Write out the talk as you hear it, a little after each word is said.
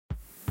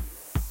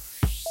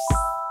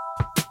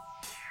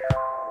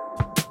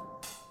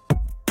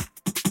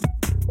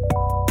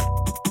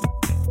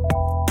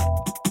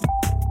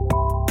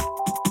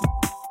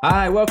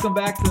Hi, welcome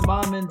back to the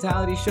Mom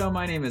Mentality Show.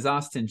 My name is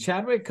Austin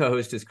Chadwick,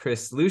 co-host is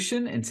Chris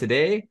Lucian, and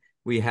today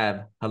we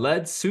have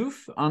Khaled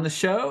Souf on the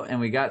show, and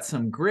we got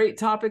some great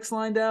topics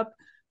lined up,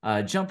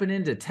 jumping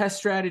into test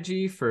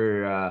strategy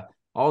for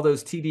all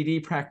those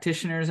TDD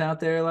practitioners out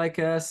there like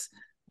us,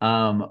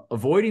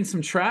 avoiding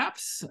some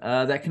traps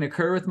that can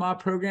occur with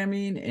mob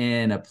programming,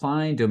 and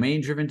applying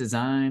domain-driven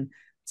design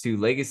to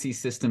legacy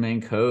system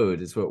and code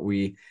is what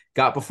we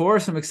got before.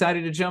 So I'm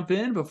excited to jump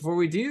in. But before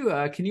we do,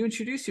 can you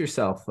introduce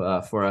yourself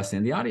for us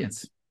in the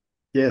audience?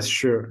 Yes,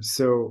 sure.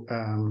 So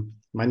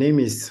my name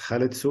is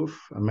Khaled Souf.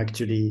 I'm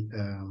actually,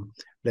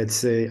 let's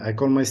say, I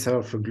call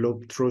myself a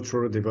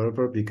globetrotter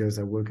developer because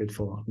I worked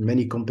for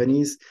many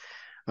companies.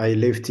 I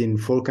lived in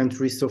 4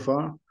 countries so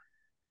far,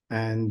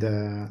 and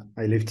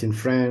I lived in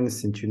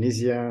France, in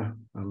Tunisia,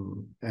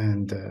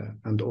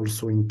 and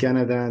also in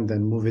Canada, and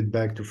then moved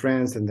back to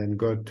France, and then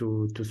got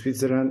to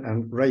Switzerland.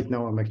 And right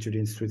now, I'm actually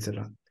in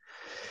Switzerland.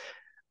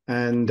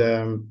 And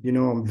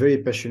I'm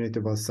very passionate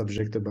about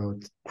subject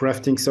about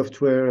crafting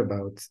software,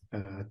 about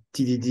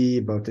TDD,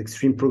 about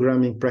extreme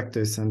programming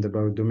practice, and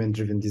about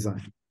domain-driven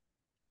design.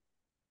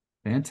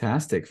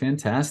 Fantastic,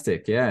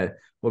 fantastic. Yeah.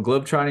 Well,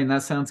 globetrotting,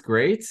 that sounds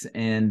great.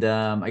 And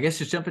I guess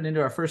just jumping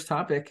into our first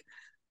topic,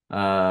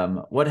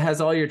 what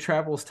has all your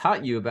travels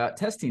taught you about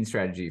testing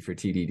strategy for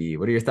TDD?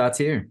 What are your thoughts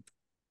here?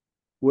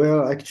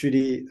 Well,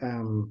 actually,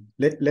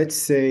 let's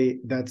say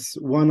that's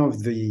one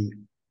of the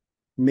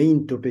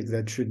main topics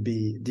that should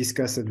be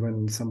discussed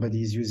when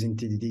somebody is using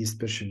TDD,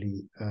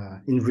 especially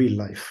in real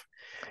life.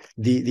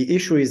 The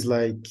issue is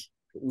like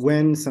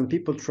when some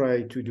people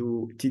try to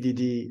do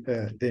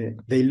TDD,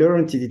 they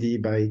learn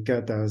TDD by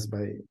katas,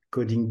 by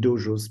coding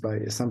dojos,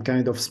 by some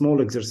kind of small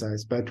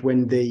exercise. But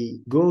when they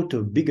go to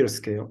a bigger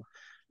scale,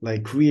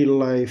 like real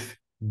life,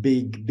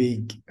 big,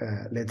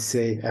 let's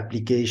say,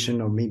 application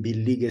or maybe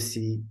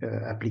legacy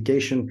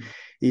application,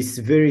 it's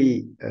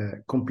very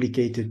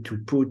complicated to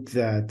put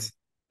that,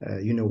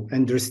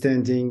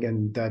 understanding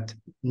and that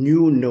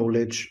new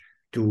knowledge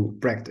to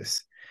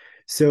practice.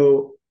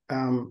 So,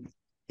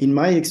 in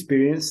my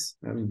experience,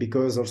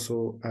 because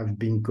also I've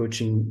been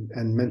coaching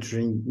and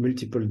mentoring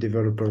multiple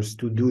developers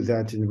to do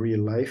that in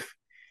real life,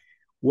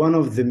 one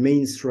of the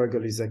main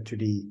struggle is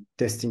actually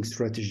testing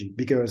strategy,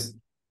 because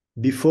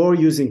before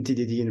using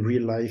TDD in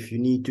real life, you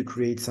need to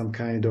create some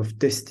kind of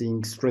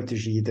testing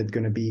strategy that's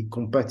going to be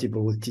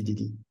compatible with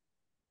TDD.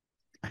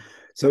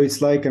 So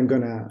it's like I'm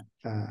going to,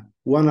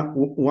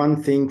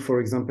 one thing,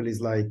 for example,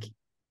 is like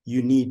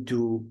you need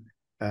to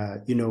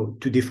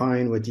to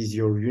define what is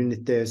your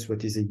unit test,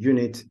 what is a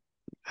unit,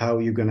 how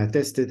you're going to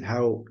test it,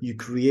 how you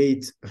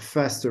create a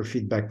faster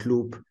feedback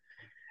loop,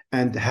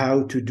 and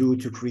how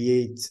to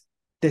create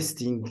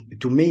testing,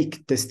 to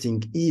make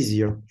testing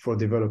easier for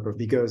developer.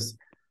 Because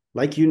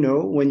like,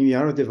 when you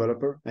are a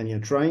developer and you're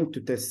trying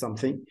to test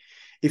something,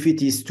 if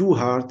it is too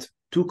hard,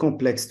 too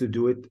complex to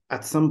do it,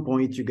 at some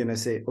point you're going to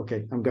say,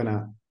 okay, I'm going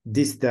to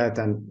that,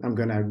 and I'm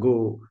going to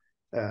go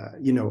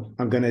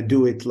I'm going to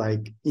do it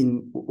like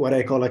in what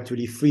I call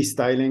actually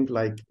freestyling,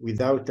 like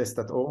without test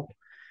at all.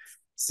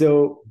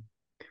 So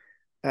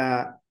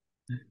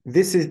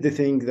this is the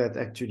thing that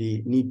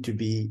actually need to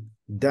be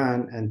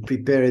done and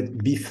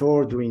prepared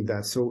before doing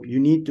that. So you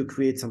need to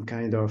create some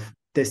kind of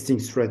testing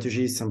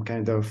strategy, some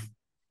kind of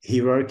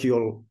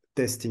hierarchical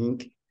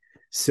testing,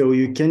 so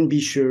you can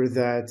be sure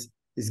that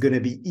it's going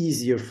to be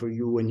easier for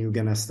you when you're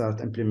going to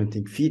start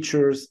implementing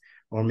features,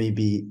 or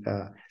maybe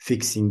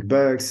fixing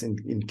bugs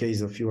in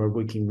case of you are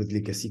working with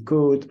legacy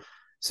code.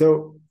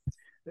 So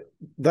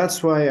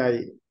that's why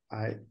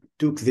I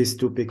took this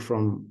topic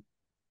from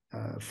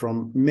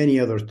many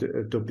other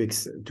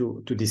topics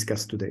to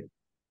discuss today.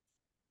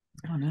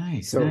 Oh,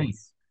 nice, So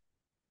nice.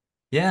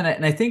 Yeah,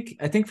 and I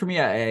think for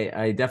me,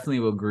 I definitely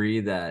will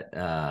agree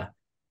that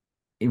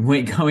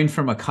when going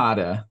from a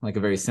kata, like a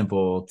very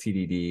simple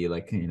TDD,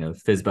 like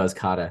FizzBuzz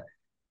kata,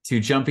 to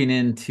jumping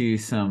into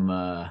some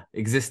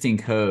existing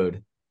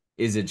code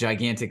is a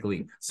gigantic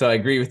leap. So I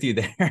agree with you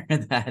there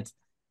that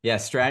yeah,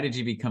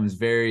 strategy becomes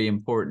very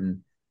important.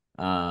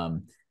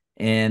 Um,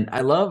 and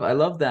I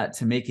love that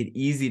to make it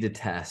easy to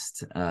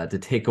test, to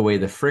take away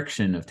the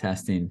friction of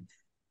testing.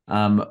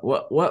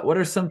 What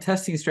are some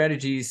testing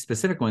strategies,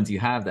 specific ones you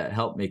have that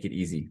help make it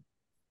easy?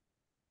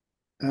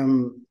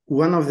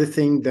 one of the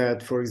things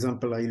that, for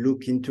example, I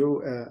look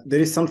into, there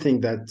is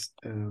something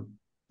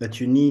that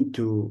you need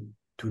to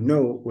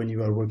know when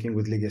you are working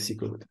with legacy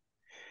code.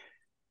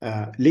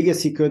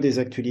 Legacy code is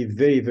actually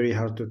very, very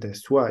hard to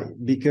test. Why?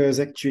 Because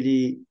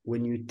actually,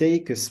 when you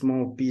take a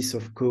small piece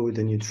of code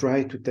and you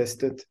try to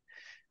test it,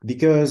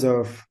 because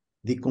of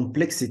the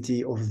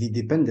complexity of the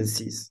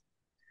dependencies,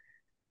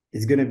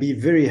 it's going to be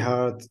very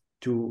hard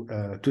to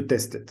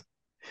test it.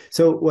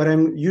 So what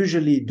I'm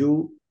usually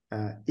do,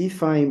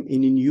 if I'm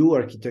in a new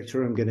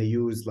architecture, I'm going to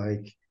use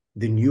like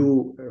the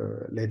new,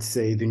 let's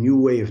say the new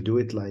way of do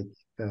it, like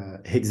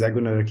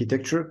hexagonal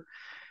architecture.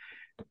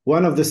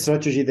 One of the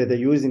strategy that I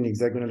use in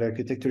hexagonal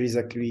architecture is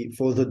actually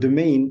for the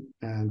domain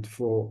and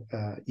for,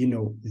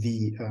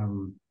 the,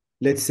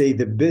 let's say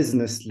the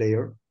business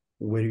layer.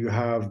 where you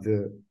have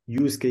the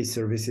use case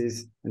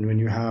services, and when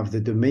you have the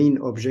domain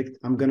object,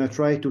 I'm going to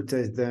try to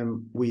test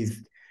them with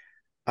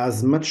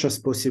as much as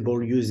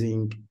possible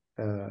using,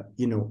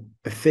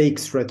 a fake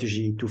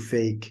strategy to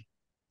fake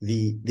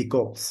the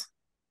calls.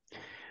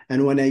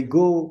 And when I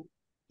go,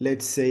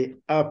 let's say,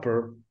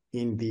 upper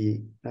in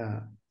the,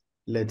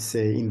 let's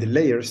say, in the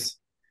layers,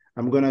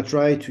 I'm going to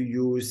try to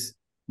use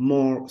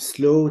more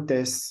slow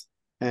tests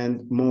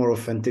and more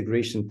of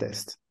integration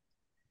tests.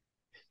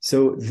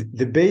 So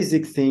the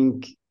basic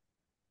thing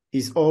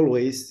is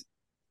always,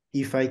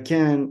 if I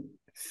can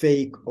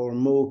fake or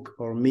mock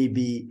or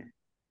maybe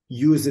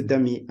use a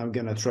dummy, I'm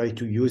going to try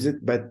to use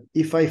it. But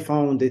if I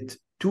found it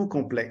too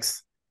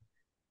complex,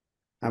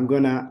 I'm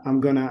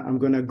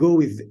gonna go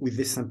with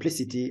the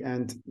simplicity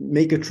and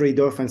make a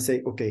trade-off and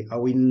say, okay, I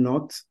will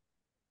not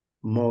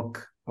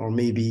mock or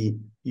maybe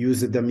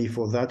use a dummy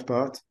for that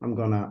part. I'm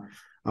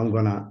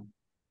gonna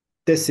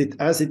test it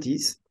as it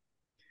is,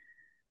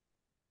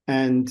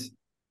 and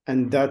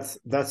that's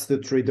the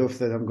trade-off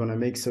that I'm gonna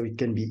make, so it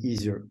can be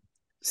easier.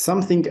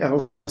 Something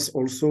else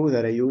also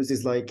that I use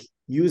is like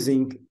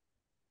using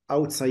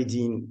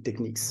outside-in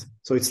techniques.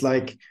 So it's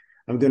like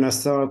I'm gonna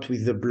start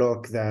with the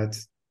block that,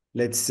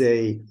 let's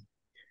say,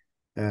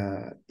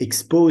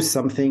 expose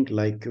something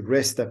like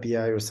REST API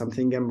or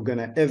something.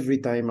 Every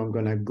time I'm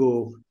gonna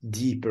go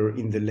deeper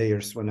in the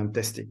layers when I'm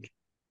testing.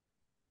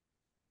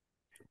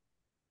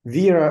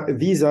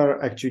 These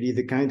are actually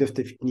the kind of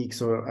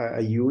techniques I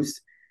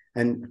use.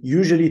 And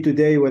usually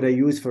today, what I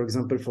use, for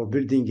example, for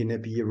building an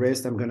API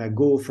REST, I'm gonna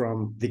go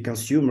from the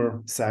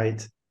consumer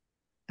side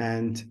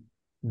and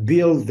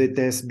build the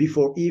test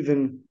before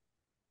even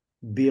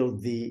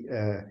build the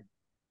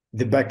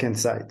backend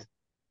side.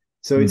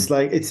 So it's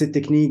like, it's a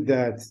technique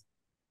that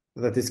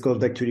is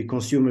called actually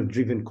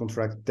consumer-driven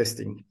contract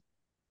testing.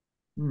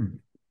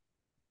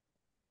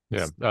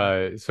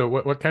 Yeah. So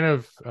what kind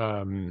of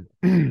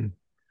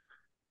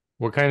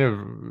what kind of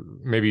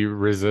maybe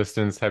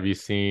resistance have you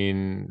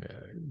seen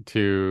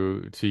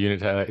to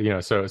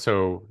unit?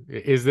 So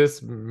is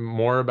this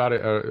more about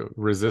a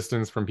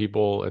resistance from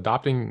people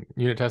adopting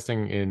unit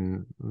testing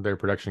in their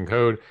production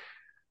code?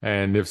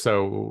 And if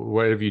so,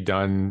 what have you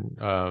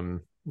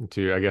done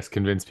to, I guess,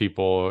 convince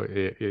people,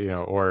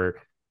 or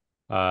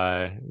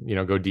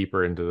go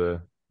deeper into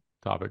the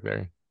topic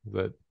there?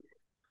 That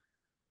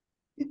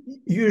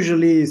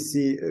usually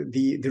see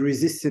the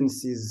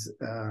resistance is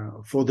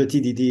for the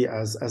TDD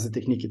as a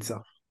technique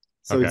itself.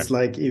 So okay. It's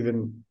like,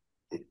 even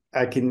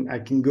I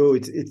can go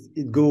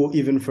it go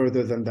even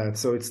further than that.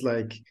 So it's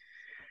like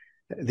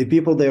the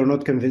people, they are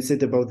not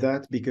convinced about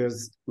that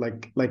because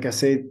like I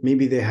said,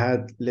 maybe they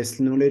had less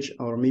knowledge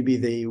or maybe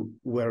they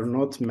were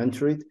not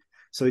mentored.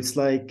 So it's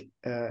like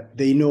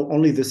they know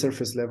only the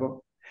surface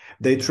level.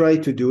 They try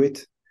to do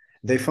it.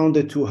 They found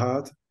it too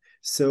hard.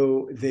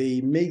 So they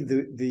make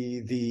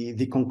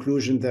the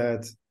conclusion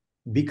that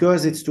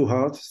because it's too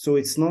hard, so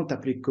it's not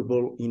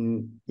applicable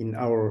in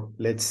our,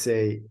 let's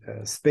say,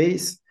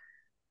 space.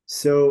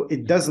 So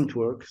it doesn't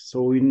work.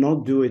 So we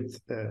not do it,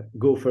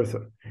 go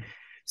further.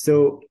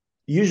 So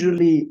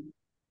usually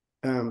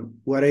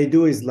what I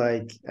do is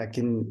like,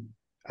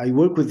 I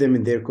work with them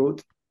in their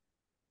code.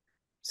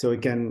 So I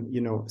can,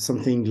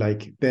 something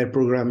like pair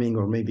programming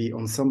or maybe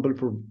ensemble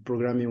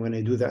programming when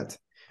I do that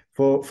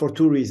for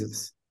two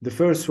reasons. The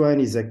first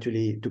one is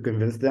actually to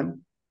convince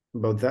them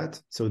about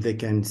that, so they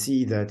can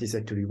see that it's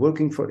actually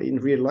working in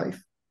real life.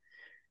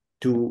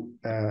 To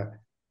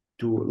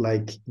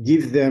like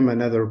give them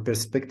another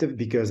perspective,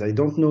 because I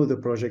don't know the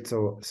project,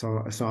 so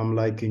I'm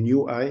like a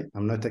new eye.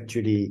 I'm not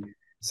actually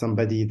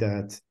somebody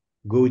that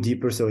go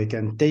deeper, so I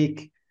can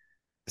take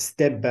a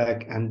step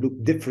back and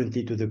look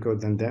differently to the code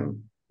than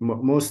them.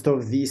 Most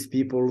of these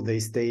people, they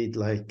stayed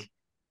like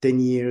 10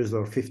 years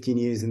or 15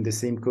 years in the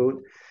same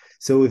code.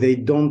 So they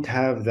don't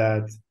have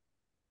that,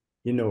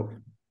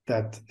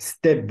 that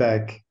step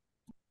back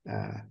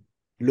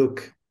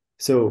look.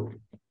 So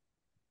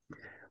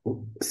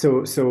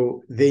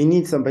they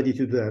need somebody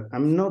to do that.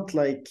 I'm not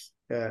like,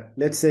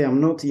 let's say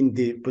I'm not in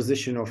the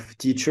position of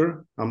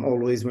teacher. I'm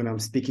always, when I'm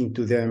speaking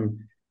to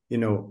them,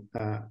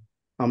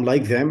 I'm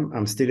like them.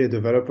 I'm still a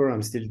developer.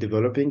 I'm still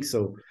developing.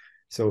 So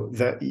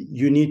that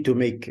you need to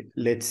make,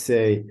 let's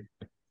say,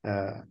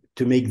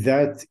 to make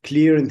that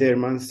clear in their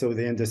mind, so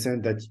they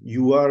understand that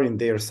you are in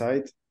their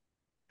side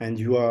and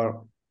you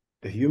are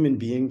a human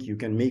being. You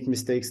can make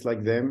mistakes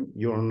like them.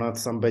 You're not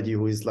somebody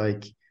who is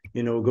like,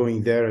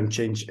 going there and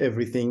change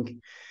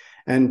everything.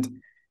 And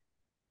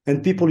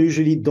people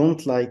usually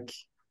don't like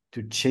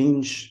to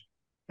change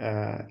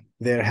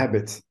their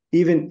habits.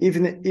 Even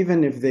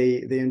if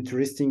they're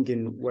interested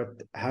in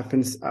what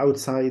happens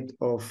outside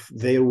of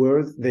their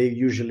world, they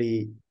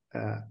usually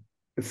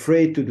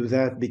afraid to do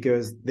that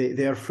because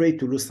they are afraid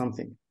to lose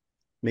something,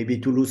 maybe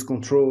to lose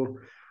control,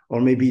 or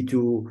maybe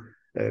to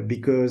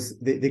because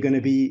they're going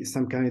to be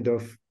some kind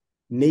of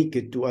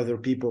naked to other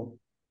people.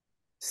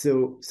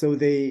 So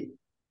they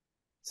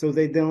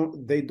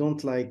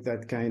don't like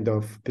that kind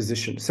of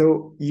position.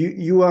 So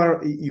you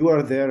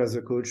are there as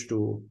a coach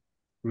to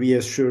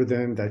reassure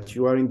them that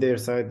you are in their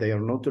side, they are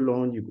not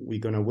alone, we're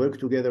going to work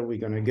together, we're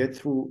going to get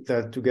through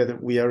that together,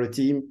 we are a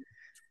team.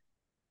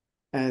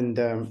 And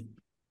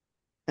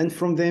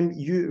from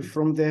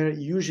there,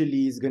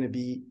 usually it's going to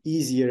be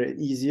easier and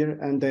easier.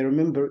 And I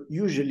remember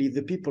usually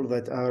the people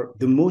that are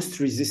the most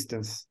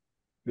resistant,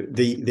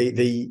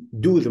 they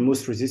do the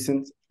most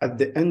resistance at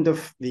the end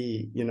of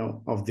the,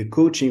 of the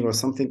coaching or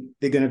something,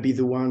 they're going to be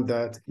the one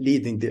that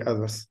leading the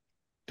others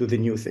to the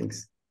new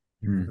things.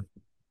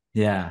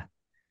 Yeah.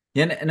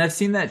 Yeah. And I've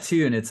seen that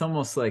too. And it's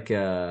almost like,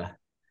 I'm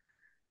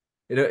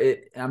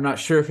not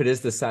sure if it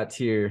is the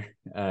Satir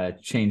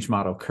change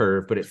model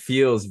curve, but it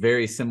feels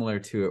very similar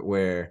to it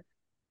where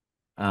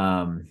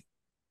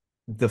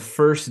the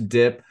first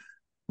dip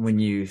when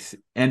you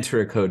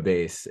enter a code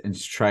base and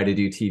try to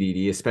do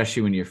TDD,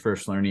 especially when you're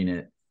first learning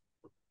it,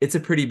 it's a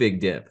pretty big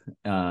dip.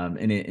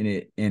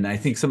 And I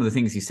think some of the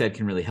things you said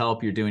can really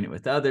help. You're doing it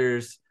with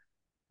others.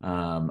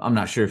 I'm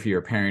not sure if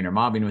you're pairing or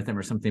mobbing with them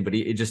or something, but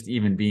it just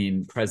even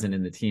being present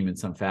in the team in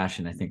some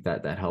fashion, I think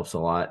that helps a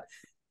lot.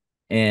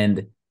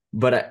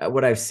 But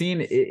what I've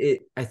seen,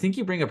 I think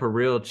you bring up a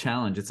real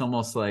challenge. It's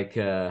almost like,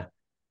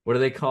 what do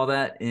they call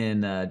that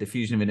in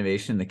diffusion of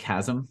innovation? The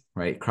chasm,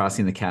 right?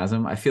 Crossing the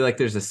chasm. I feel like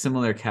there's a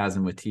similar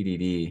chasm with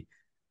TDD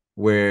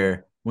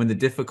where when the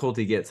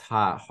difficulty gets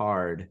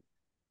hard,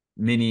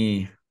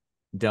 many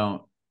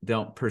don't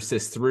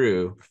persist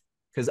through.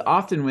 Because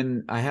often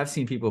when I have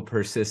seen people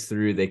persist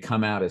through, they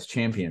come out as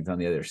champions on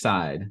the other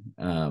side.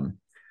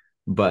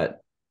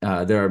 But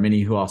there are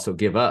many who also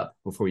give up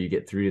before you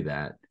get through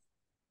that.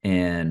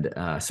 And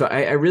so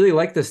I really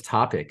like this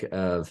topic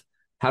of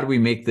how do we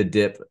make the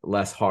dip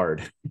less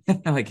hard?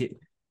 Like,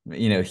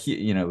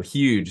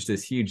 huge,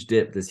 this huge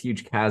dip, this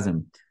huge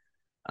chasm.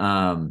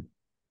 And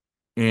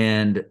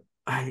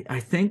I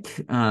think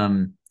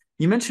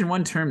you mentioned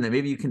one term that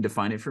maybe you can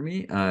define it for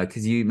me,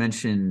 because you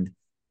mentioned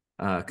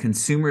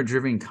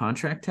consumer-driven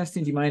contract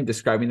testing. Do you mind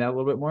describing that a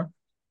little bit more?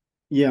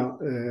 Yeah,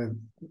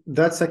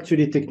 that's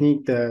actually a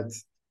technique that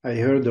I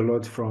heard a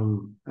lot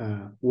from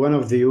one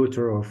of the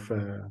author of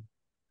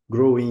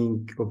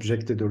Growing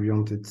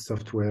Object-Oriented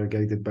Software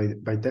Guided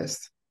by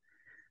Test.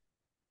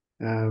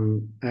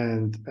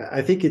 And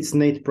I think it's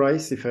Nate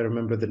Price, if I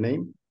remember the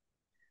name.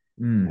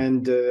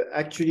 And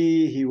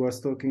actually, he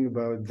was talking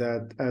about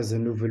that as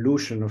an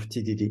evolution of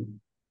TDD.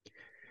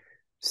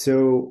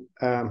 So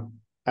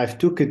I've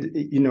took it,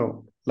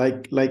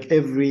 like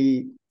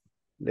every,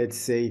 let's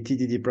say,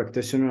 TDD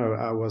practitioner,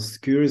 I was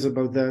curious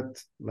about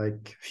that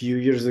like a few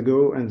years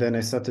ago. And then I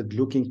started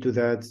looking to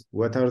that.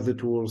 What are the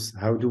tools?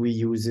 How do we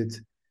use it?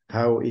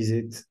 How is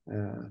it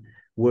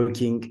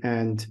working?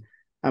 And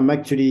I'm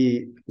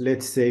actually,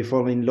 let's say,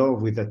 fall in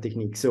love with that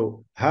technique.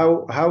 So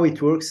how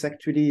it works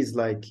actually is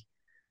like,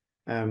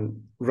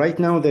 right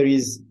now there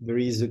is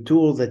a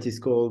tool that is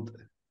called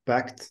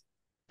pact.io.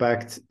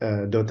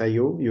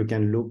 You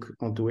can look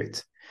onto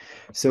it.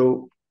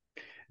 So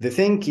the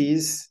thing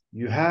is,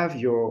 you have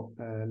your,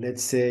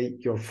 let's say,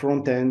 your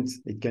front end.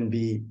 It can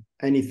be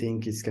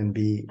anything. It can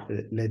be,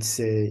 let's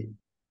say,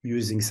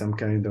 using some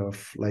kind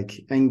of like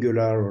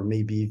Angular or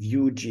maybe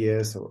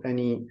Vue.js or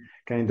any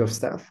kind of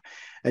stuff.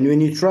 And when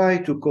you try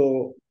to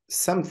call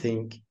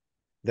something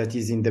that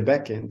is in the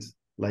backend,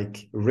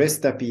 like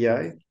REST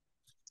API,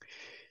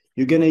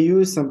 you're going to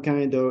use some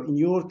kind of, in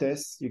your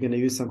tests, you're going to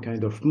use some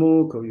kind of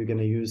mock, or you're going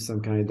to use some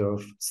kind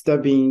of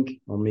stubbing,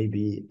 or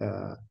maybe,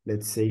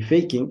 let's say,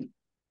 faking.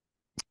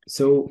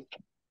 So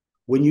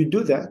when you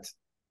do that,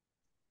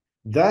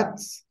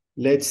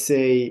 let's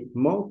say,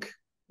 mock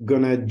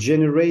gonna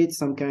generate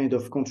some kind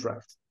of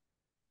contract.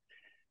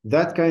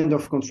 That kind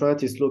of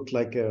contract is looked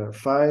like a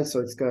file.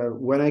 So it's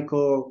when I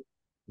call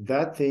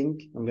that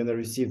thing, I'm gonna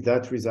receive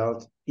that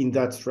result in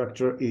that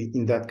structure,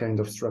 in that kind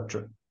of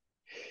structure.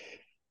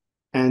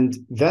 And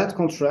that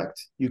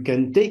contract, you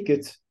can take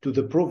it to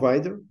the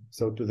provider,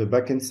 so to the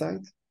backend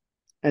side,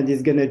 and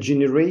it's gonna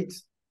generate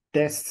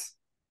tests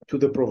to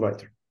the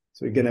provider.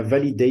 So you're gonna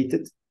validate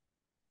it.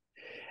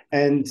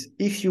 And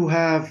if you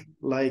have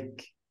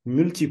like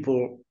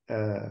multiple,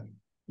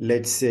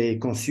 let's say,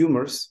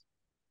 consumers,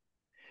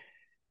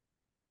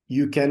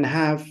 you can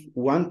have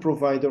one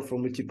provider for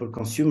multiple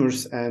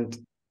consumers, and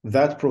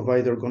that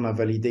provider gonna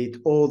validate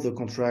all the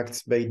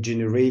contracts by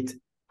generate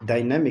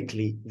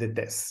dynamically the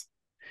tests.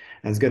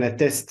 And it's gonna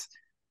test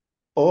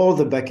all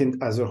the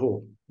backend as a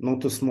whole,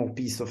 not a small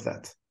piece of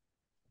that.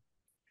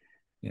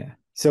 Yeah.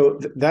 So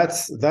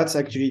that's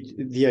actually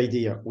the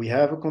idea. We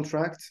have a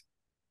contract.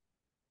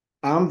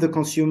 I'm the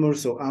consumer,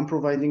 so I'm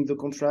providing the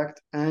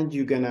contract, and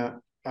you're gonna,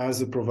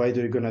 as a provider,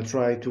 you're gonna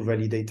try to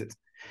validate it.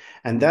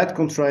 And that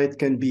contract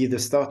can be the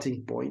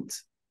starting point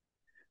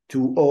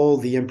to all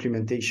the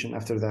implementation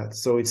after that.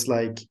 So it's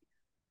like,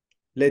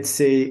 let's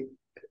say,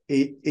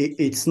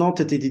 it's not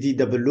a TDD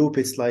double loop,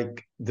 it's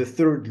like the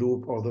third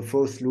loop or the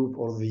fourth loop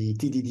or the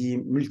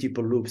TDD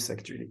multiple loops,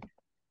 actually.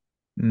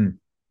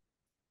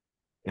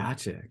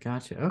 Gotcha.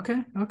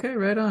 Okay,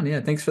 right on.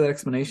 Yeah, thanks for that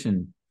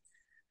explanation.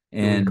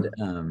 And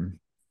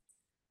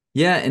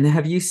yeah, and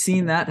have you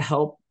seen that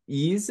help,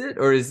 ease it,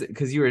 or is it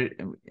because you were?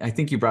 I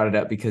think you brought it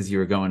up because you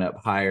were going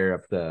up higher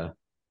up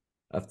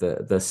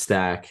the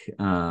stack.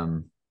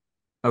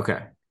 Okay,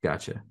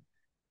 gotcha.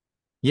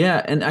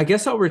 Yeah, and I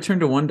guess I'll return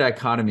to one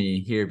dichotomy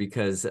here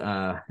because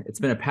it's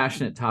been a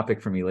passionate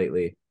topic for me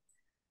lately.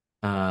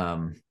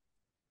 Um,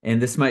 and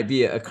this might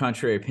be a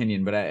contrary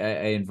opinion, but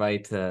I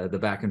invite the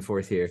back and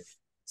forth here.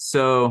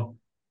 So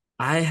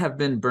I have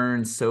been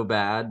burned so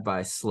bad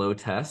by slow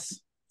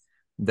tests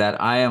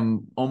that I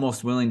am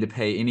almost willing to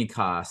pay any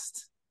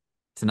cost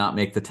to not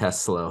make the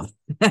test slow.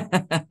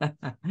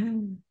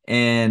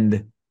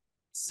 And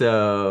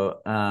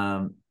so,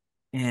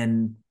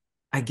 and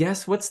I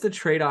guess what's the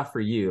trade-off for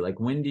you? Like,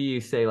 when do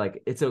you say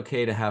like it's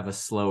okay to have a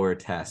slower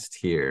test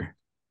here?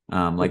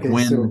 Like Okay, so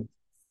when,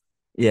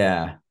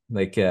 yeah,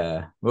 like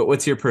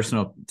what's your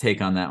personal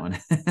take on that one?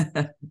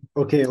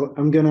 okay,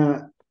 I'm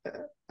gonna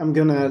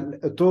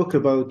talk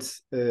about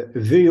a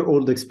very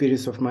old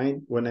experience of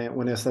mine when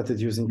I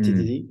started using Mm,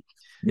 TDD.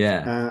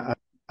 yeah,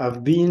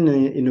 I've been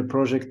in a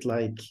project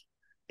like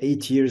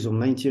 8 years or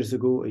 9 years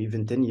ago, or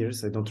even 10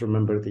 years. I don't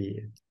remember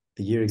the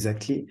year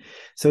exactly.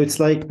 So it's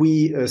like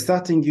we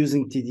starting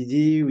using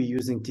TDD. We're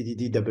using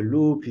TDD double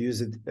loop. We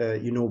use it,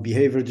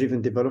 behavior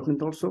driven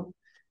development also.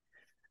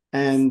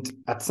 And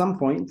at some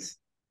point,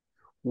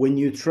 when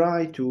you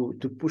try to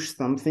push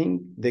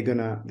something, they're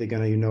gonna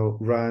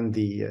run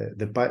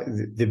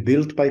the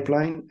build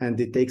pipeline, and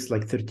it takes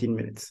like 13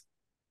 minutes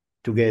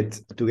to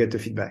get the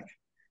feedback.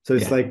 So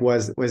it's yeah, like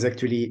was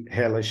actually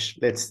hellish.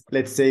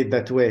 Let's say it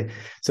that way.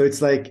 So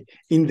it's like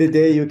in the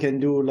day you can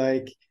do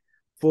like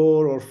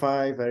 4 or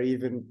 5, or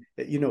even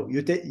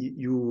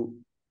you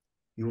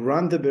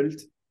run the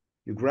build,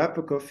 you grab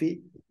a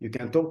coffee, you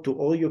can talk to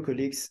all your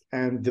colleagues,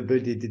 and the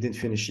build didn't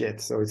finish yet.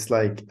 So it's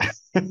like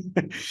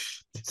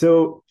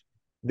so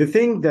the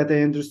thing that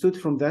I understood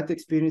from that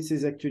experience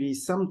is actually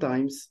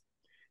sometimes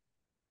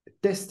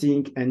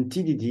testing and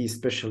TDD,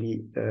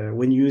 especially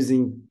when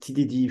using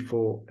TDD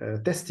for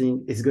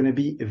testing, is going to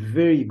be a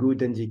very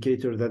good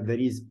indicator that there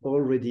is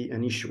already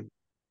an issue,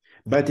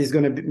 but it's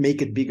going to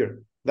make it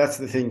bigger. That's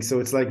the thing. So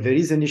it's like there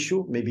is an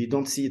issue. Maybe you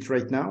don't see it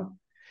right now,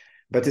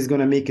 but it's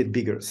going to make it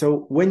bigger.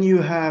 So when you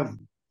have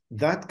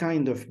that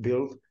kind of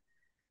build,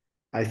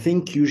 I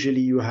think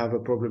usually you have a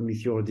problem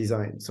with your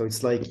design. So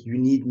it's like you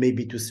need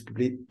maybe to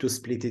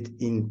split it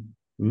in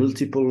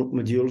multiple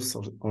modules,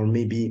 or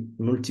maybe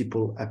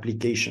multiple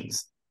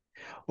applications,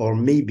 or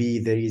maybe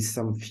there is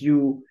some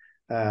few.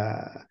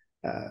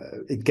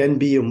 It can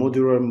be a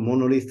modular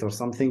monolith or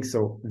something.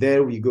 So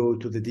there we go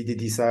to the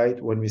DDD side.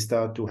 When we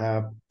start to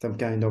have some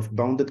kind of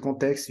bounded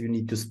context, you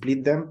need to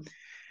split them.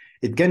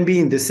 It can be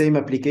in the same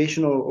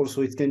application, or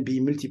also it can be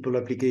multiple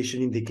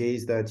application in the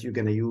case that you're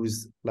going to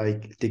use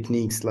like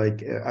techniques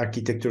like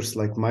architectures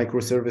like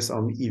microservice,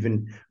 or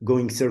even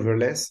going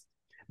serverless.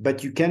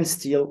 But you can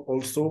still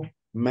also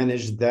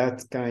manage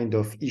that kind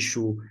of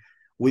issue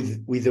with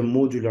a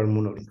modular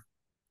monolith.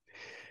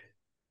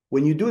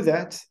 When you do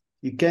that,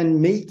 you can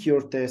make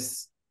your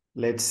tests,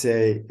 let's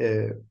say,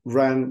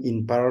 run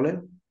in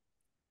parallel,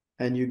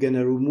 and you're going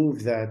to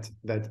remove that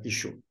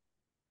issue.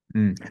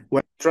 mm,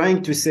 What I'm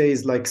trying to say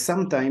is, like,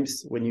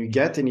 sometimes when you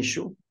get an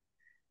issue,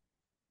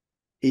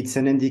 it's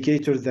an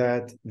indicator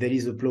that there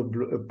is a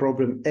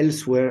problem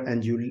elsewhere,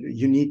 and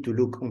you need to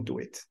look into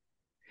it.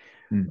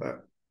 mm.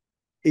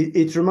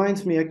 It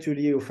reminds me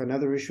actually of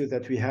another issue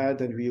that we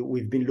had, and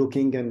we've been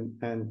looking,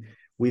 and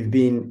we've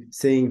been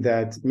saying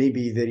that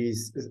maybe there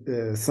is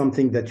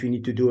something that we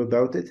need to do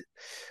about it.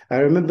 I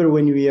remember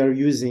when we are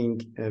using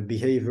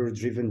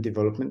behavior-driven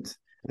development,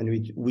 and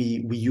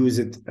we use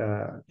it,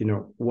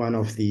 one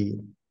of the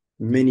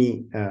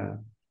many,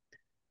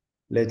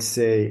 let's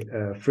say,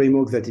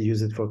 framework that is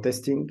used for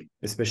testing,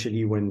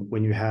 especially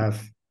when you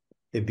have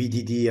a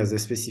BDD as a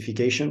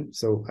specification.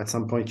 So at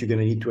some point, you're going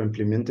to need to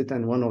implement it.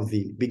 And one of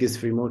the biggest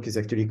framework is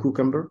actually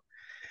Cucumber.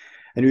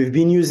 And we've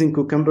been using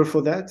Cucumber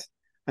for that.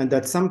 And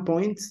at some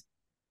point,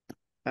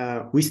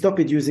 we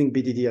stopped using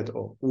BDD at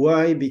all.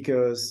 Why?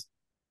 Because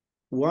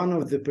one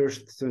of the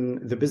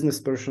business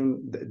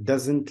person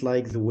doesn't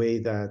like the way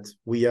that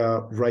we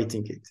are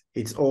writing it.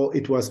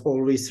 It was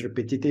always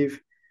repetitive.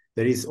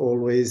 There is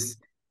always,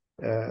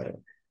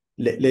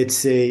 let's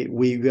say,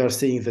 we are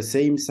saying the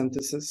same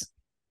sentences.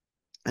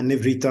 And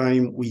every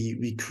time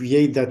we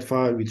create that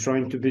file, we're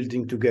trying to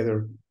building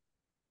together.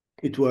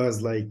 It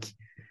was like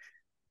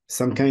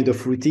some kind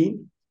of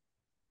routine.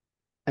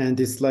 And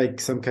it's like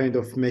some kind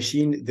of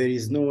machine. There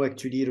is no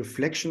actually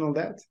reflection on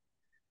that.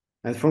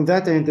 And from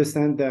that, I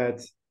understand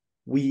that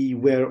we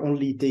were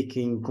only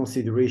taking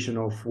consideration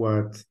of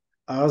what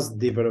us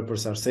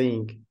developers are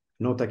saying,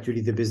 not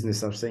actually the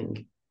business are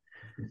saying.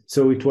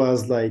 So it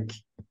was like,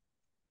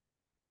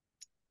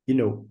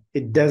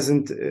 it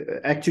doesn't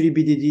actually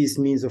BDD is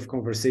means of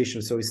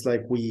conversation. So it's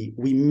like we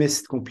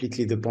missed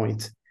completely the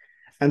point.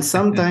 And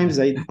sometimes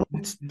I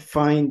don't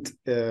find,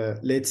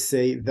 let's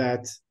say,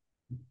 that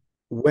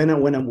when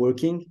I'm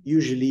working,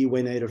 usually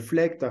when I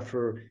reflect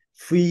after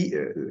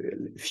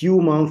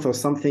few months or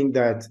something,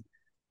 that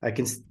I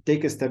can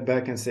take a step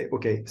back and say,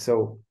 okay,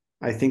 so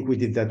I think we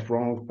did that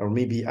wrong, or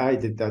maybe I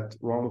did that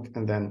wrong,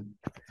 and then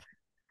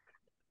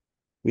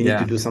we need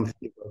to do something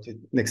about it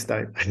next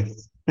time.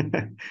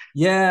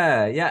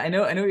 Yeah, I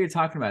know what you're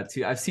talking about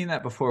too. I've seen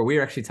that before. We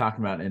were actually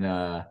talking about in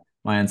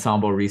my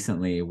ensemble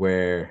recently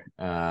where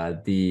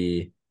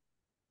there's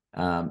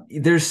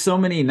so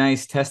many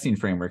nice testing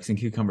frameworks, and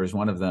Cucumber is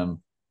one of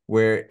them,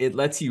 where it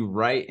lets you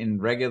write in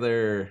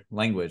regular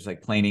language,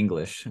 like plain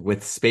English,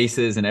 with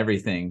spaces and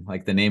everything,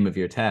 like the name of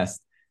your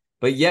test.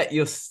 But yet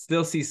you'll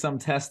still see some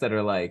tests that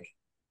are like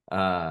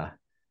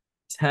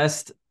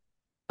test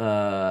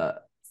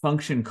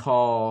function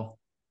call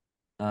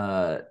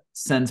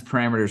sends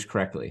parameters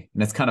correctly.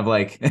 And it's kind of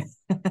like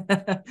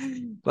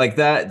like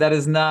that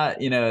is not,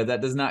 that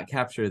does not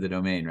capture the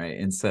domain, right?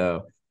 And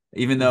so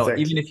even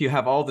if you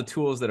have all the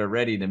tools that are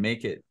ready to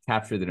make it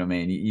capture the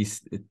domain,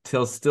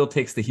 it still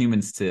takes the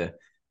humans to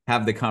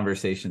have the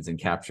conversations and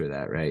capture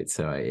that, right?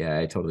 So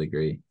I totally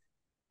agree.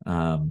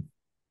 How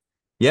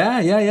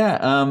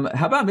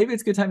about maybe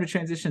it's a good time to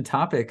transition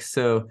topics.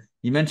 So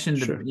you mentioned,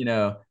 sure.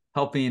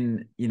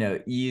 Helping,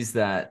 ease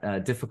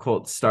that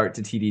difficult start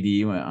to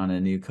TDD on a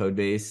new code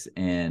base,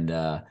 and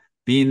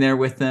being there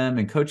with them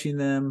and coaching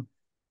them.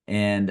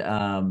 And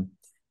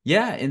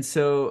and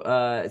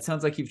so it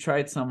sounds like you've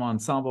tried some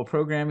ensemble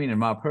programming and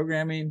mob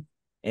programming.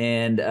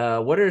 And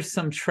what are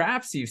some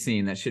traps you've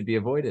seen that should be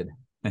avoided?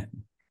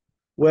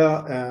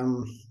 Well,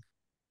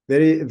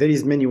 there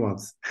is many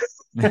ones.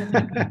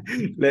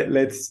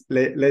 Let's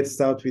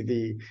start with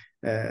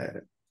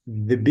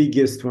the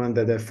biggest one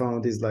that I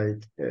found is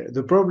like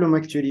the problem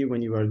actually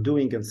when you are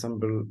doing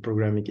ensemble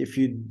programming, if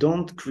you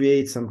don't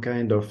create some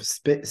kind of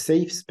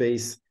safe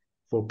space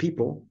for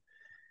people,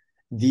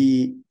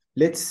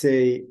 let's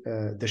say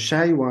the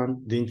shy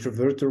one, the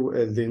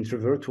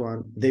introvert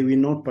one, they will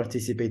not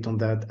participate on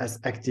that as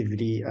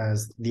actively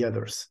as the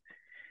others.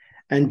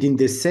 And in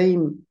the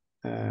same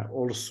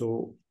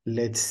also,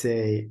 let's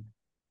say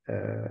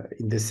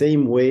in the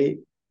same way,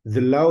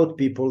 the loud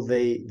people,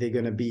 they're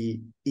going to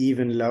be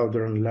even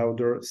louder and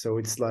louder. So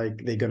it's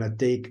like they're going to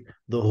take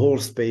the whole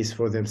space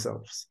for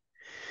themselves.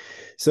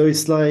 So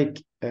it's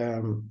like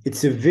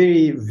it's a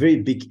very, very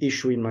big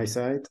issue in my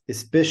side,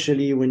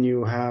 especially when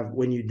you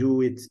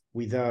do it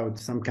without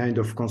some kind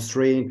of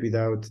constraint,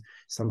 without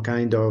some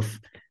kind of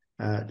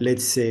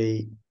let's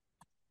say,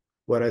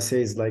 what I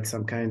say is like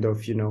some kind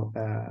of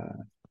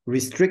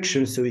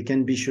restriction, so we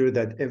can be sure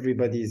that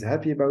everybody is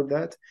happy about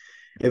that,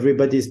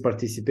 everybody is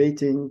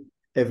participating,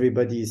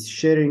 everybody is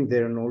sharing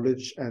their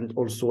knowledge, and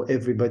also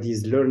everybody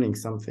is learning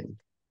something.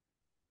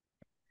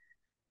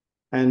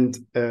 And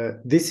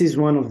this is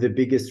one of the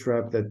biggest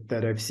trap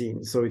that I've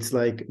seen. So it's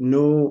like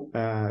no,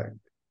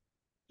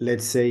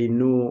 let's say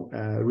no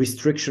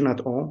restriction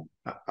at all.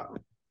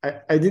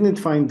 I didn't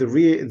find the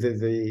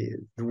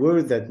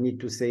word that need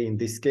to say in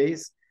this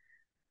case,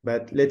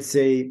 but let's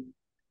say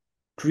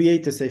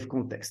create a safe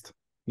context.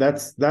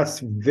 That's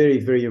very,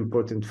 very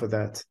important for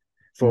that,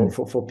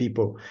 for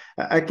people.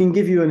 I can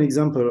give you an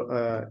example.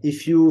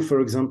 If you, for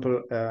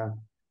example,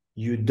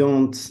 you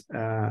don't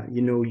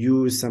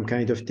use some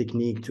kind of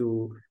technique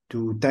to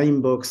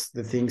time box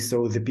the things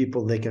so the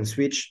people they can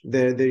switch,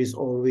 there is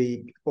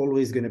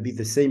always going to be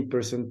the same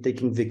person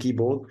taking the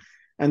keyboard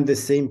and the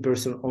same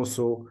person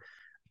also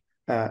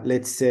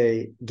let's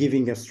say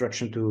giving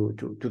instruction to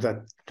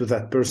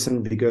that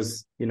person,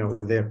 because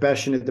they're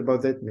passionate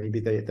about it, maybe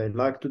they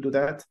like to do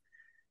that,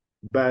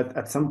 but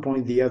at some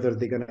point the other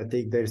they're gonna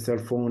take their cell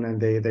phone and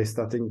they're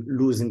starting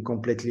losing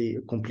completely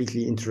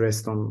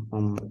interest on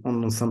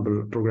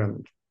ensemble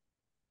programming.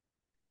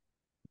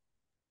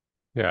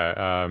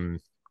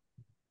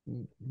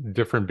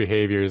 Different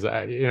behaviors.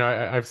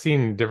 I've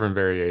seen different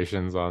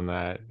variations on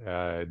that,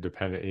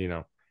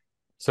 depending,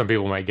 some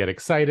people might get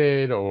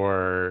excited,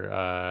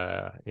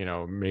 or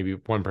maybe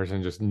one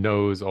person just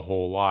knows a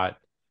whole lot,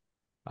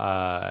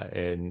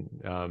 and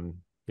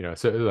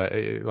so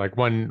like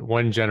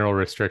one general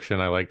restriction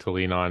I like to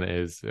lean on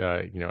is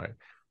at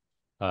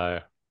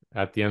the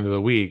end of the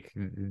week,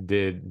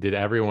 did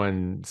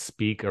everyone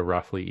speak a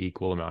roughly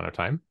equal amount of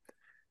time?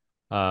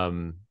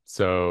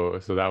 So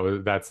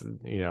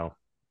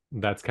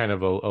that's kind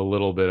of a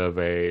little bit of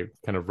a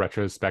kind of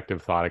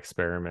retrospective thought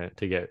experiment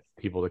to get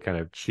people to kind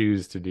of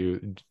choose to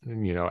do,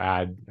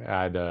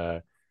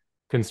 add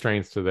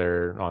constraints to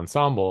their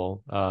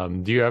ensemble.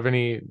 Do you have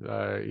any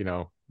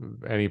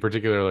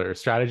particular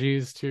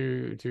strategies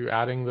to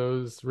adding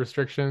those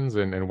restrictions,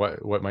 and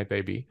what might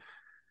they be?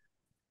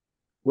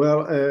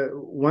 Well,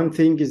 one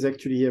thing is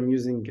actually I'm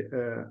using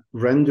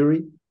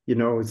Rendery.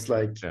 It's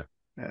like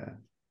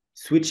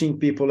switching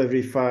people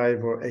every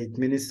 5 or 8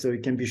 minutes, so you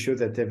can be sure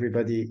that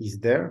everybody is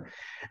there,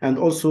 and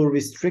also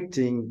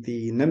restricting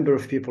the number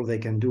of people they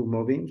can do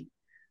mobbing.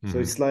 So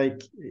it's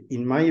like,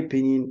 in my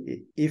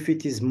opinion, if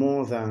it is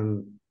more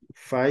than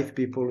 5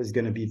 people, it's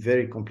going to be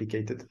very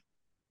complicated.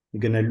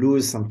 You're going to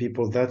lose some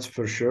people, that's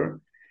for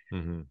sure.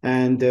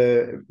 And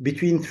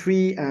between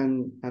 3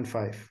 and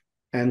 5.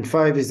 And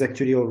 5 is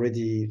actually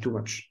already too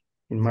much,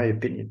 in my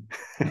opinion.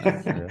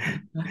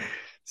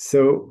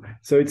 So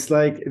it's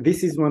like,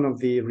 this is one of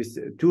the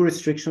 2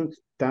 restrictions.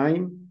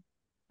 time,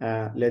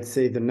 let's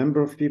say the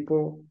number of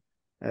people,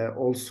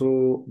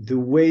 also the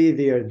way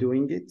they are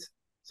doing it.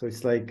 So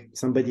it's like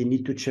somebody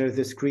need to share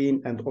the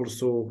screen, and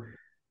also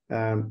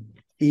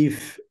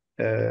if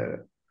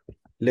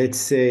let's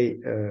say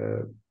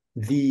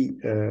the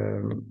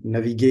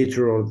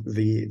navigator, or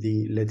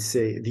the let's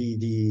say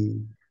the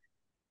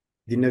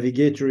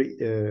navigator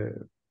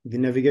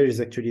is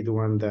actually the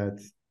one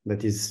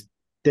that is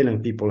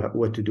telling people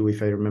what to do,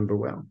 if I remember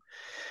well.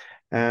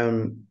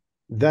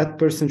 That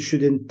person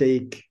shouldn't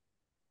take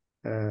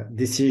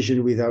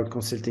decision without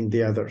consulting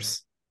the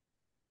others.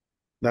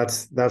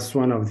 That's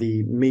one of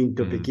the main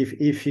topic.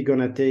 If you're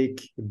gonna take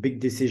a big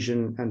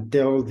decision and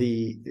tell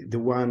the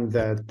one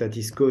that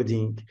is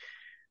coding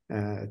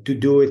to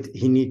do it,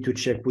 he need to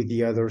check with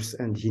the others,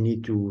 and he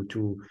need to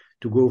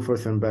go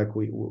forth and back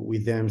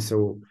with them,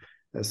 so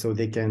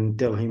they can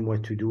tell him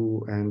what to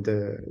do, and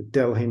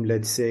tell him,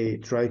 let's say,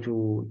 try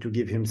to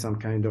give him some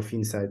kind of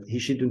insight. He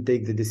shouldn't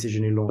take the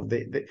decision alone.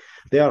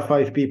 They are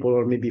 5 people,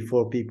 or maybe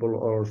 4 people,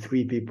 or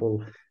 3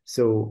 people,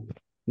 so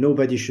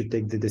nobody should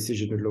take the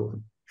decision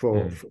alone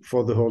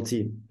for the whole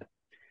team.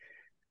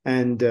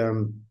 And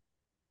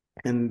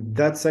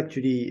that's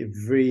actually a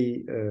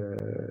very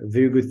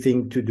very good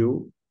thing to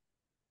do.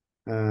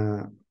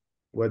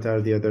 What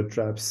are the other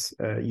traps?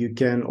 You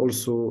can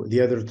also,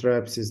 the other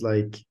traps is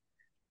like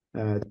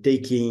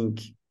taking,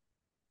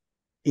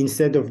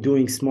 instead of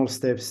doing small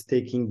steps,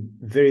 taking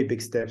very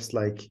big steps,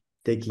 like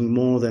taking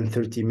more than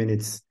 30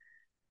 minutes,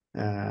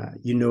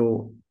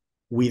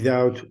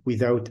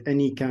 without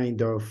any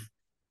kind of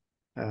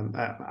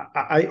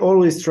I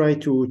always try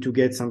to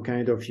get some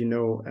kind of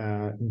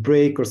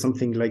break or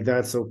something like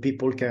that, so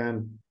people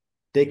can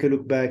take a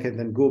look back and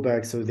then go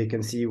back, so they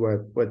can see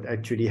what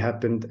actually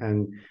happened,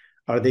 and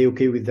are they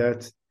okay with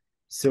that.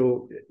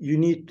 So you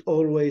need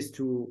always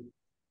to,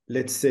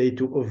 let's say,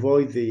 to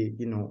avoid the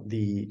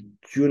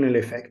tunnel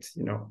effect,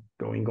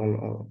 going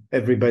on.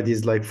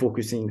 Everybody's like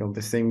focusing on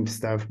the same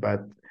stuff,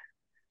 but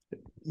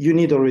you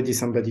need already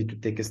somebody to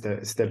take a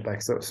step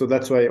back. So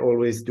that's why I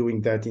always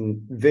doing that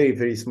in very,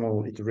 very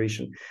small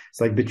iteration.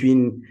 It's like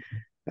between,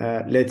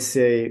 let's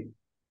say,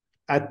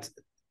 at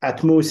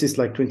most it's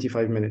like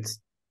 25 minutes,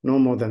 no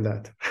more than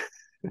that.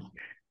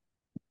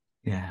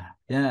 Yeah.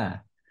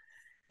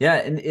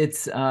 And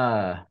it's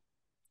a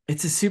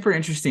super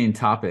interesting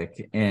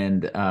topic.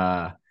 And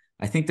I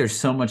think there's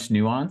so much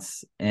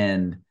nuance.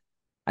 And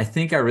I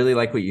think I really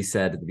like what you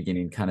said at the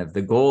beginning, kind of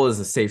the goal is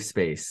a safe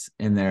space.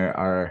 And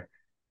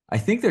I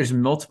think there's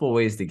multiple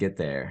ways to get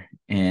there.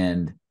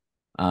 And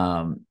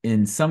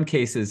in some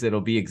cases,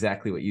 it'll be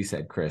exactly what you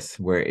said, Chris,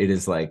 where it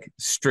is like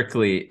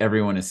strictly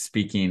everyone is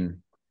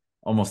speaking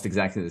almost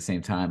exactly at the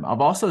same time.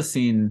 I've also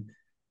seen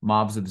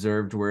mobs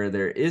observed where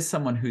there is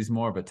someone who's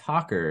more of a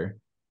talker,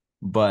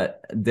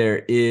 but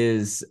there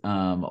is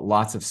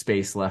lots of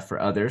space left for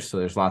others. So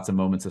there's lots of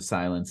moments of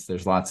silence.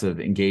 There's lots of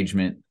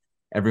engagement.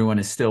 Everyone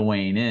is still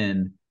weighing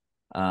in.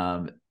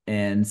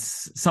 And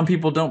some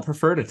people don't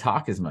prefer to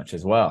talk as much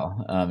as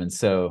well. And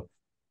so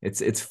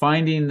it's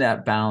finding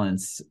that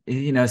balance,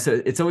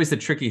 so it's always the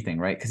tricky thing,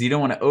 right? Because you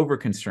don't want to over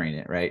constrain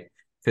it, right?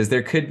 Because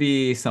there could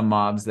be some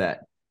mobs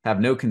that have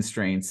no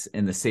constraints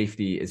and the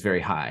safety is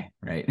very high,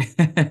 right?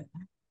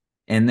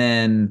 And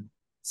then,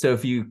 so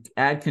if you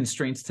add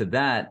constraints to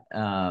that,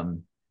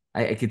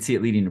 I could see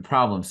it leading to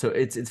problems. So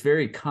it's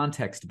very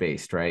context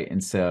based, right?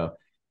 And so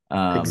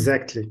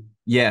exactly.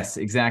 Yes,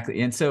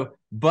 exactly. And so,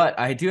 but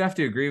I do have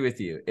to agree with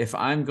you. If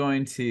I'm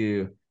going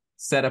to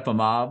set up a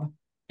mob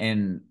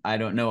and I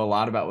don't know a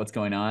lot about what's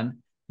going on,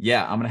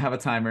 yeah, I'm going to have a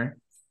timer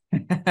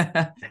and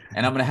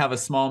I'm going to have a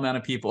small amount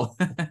of people.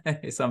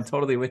 So I'm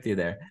totally with you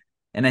there.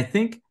 And I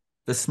think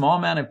the small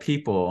amount of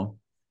people,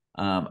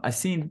 I've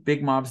seen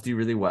big mobs do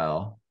really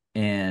well.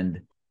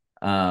 And,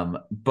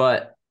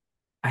 but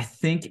I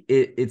think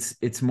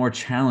it's more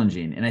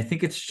challenging. And I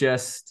think it's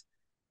just,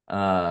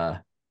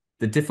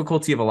 the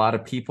difficulty of a lot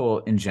of people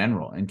in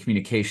general in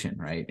communication,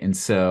 right? And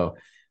so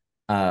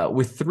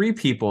with 3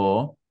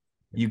 people,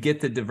 you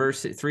get the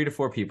diversity, 3 to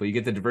 4 people, you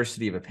get the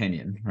diversity of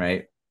opinion,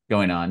 right?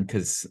 Going on,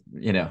 because,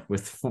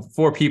 with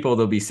 4 people,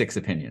 there'll be 6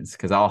 opinions,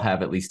 because I'll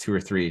have at least 2 or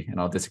 3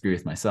 and I'll disagree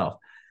with myself.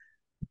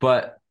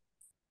 But,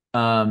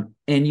 and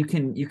you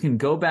can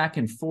go back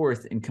and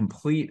forth and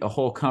complete a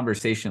whole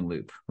conversation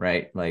loop,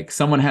 right? Like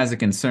someone has a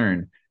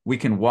concern, we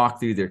can walk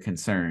through their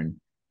concern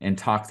and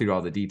talk through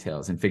all the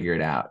details and figure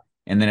it out.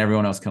 And then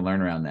everyone else can learn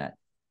around that.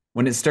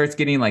 When it starts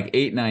getting like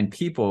 8, 9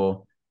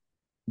 people,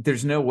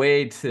 there's no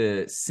way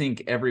to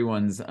sync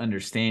everyone's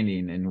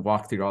understanding and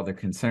walk through all their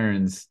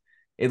concerns,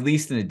 at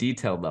least in a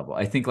detailed level.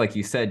 I think, like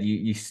you said,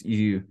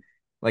 you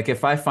like,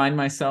 if I find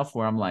myself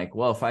where I'm like,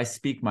 well, if I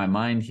speak my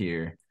mind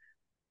here,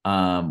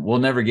 we'll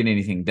never get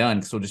anything done,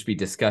 because we'll just be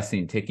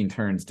taking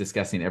turns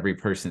discussing every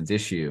person's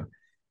issue.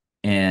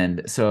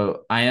 And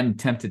so I am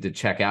tempted to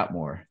check out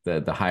more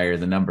the higher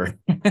the number.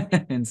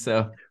 And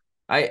so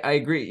I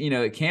agree,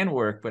 it can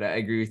work, but I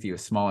agree with you. A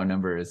smaller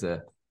number is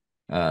a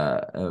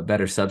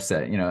better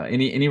subset.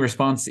 Any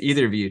response,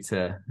 either of you,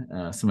 to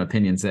some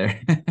opinions there?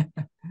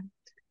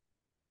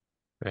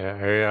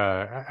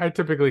 Yeah, I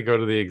typically go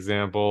to the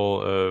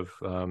example of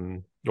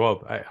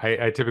well,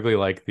 I typically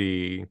like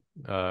the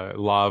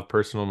law of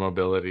personal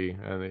mobility,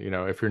 and you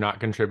know, if you're not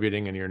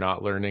contributing and you're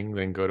not learning,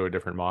 then go to a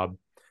different mob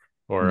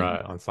or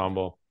Yeah.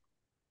 ensemble.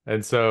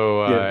 And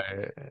so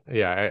Yeah.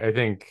 yeah, I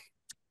think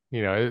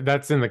you know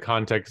that's in the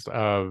context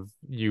of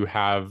you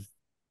have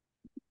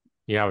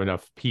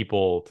enough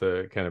people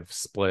to kind of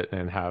split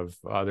and have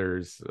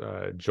others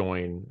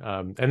join.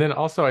 And then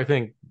also, I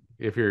think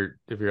if you're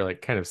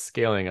like kind of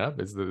scaling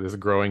up, is this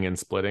growing and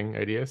splitting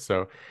idea.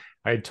 So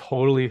I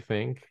totally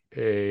think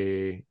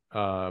a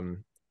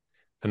an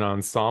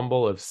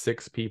ensemble of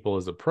 6 people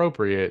is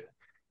appropriate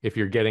if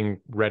you're getting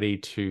ready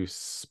to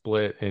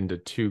split into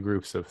 2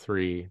 groups of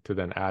 3 to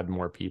then add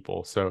more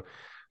people. So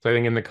I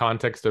think in the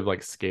context of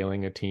like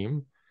scaling a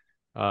team,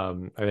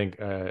 I think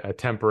a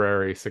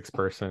temporary 6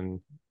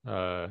 person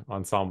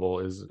ensemble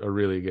is a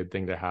really good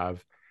thing to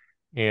have.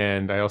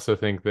 And I also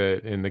think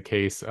that in the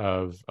case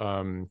of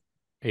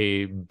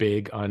a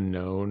big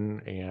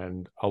unknown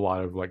and a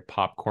lot of like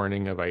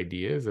popcorning of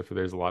ideas, if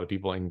there's a lot of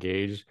people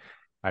engaged,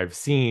 I've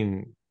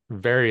seen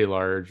very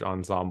large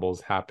ensembles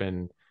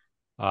happen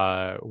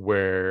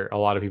where a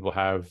lot of people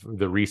have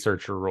the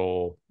researcher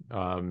role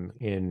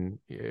in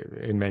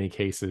many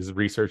cases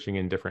researching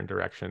in different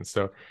directions.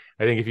 So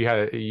I think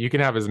if you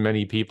can have as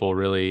many people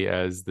really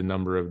as the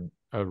number of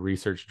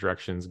research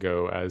directions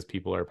go as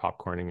people are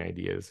popcorning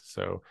ideas.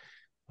 So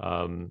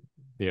you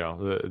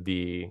know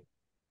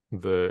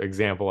the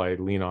example I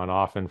lean on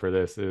often for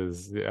this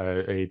is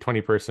a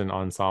 20-person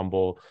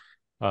ensemble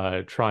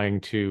trying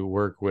to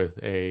work with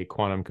a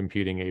quantum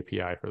computing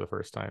API for the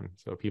first time.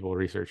 So people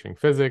researching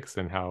physics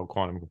and how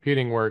quantum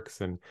computing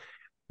works, and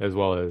as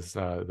well as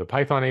the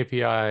Python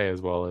API,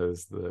 as well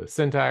as the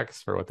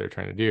syntax for what they're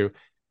trying to do.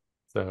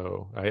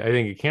 So I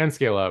think it can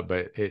scale up,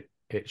 but it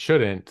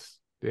shouldn't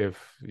if,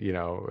 you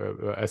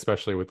know,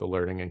 especially with the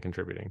learning and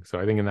contributing. So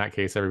I think in that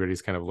case,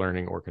 everybody's kind of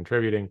learning or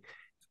contributing.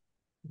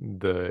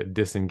 The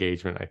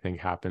disengagement, I think,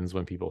 happens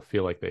when people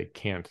feel like they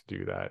can't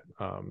do that.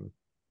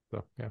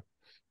 So yeah.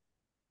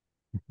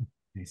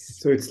 Nice.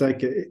 So it's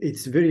like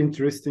it's very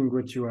interesting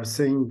what you are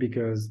saying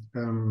because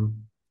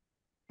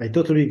I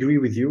totally agree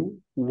with you.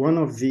 One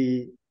of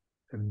the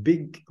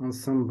big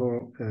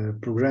ensemble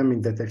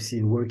programming that I've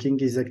seen working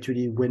is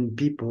actually when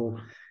people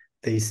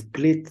they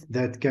split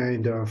that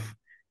kind of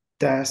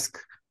task.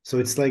 So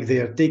it's like they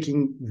are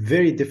taking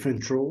very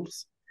different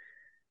roles.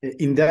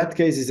 In that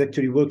case, it's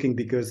actually working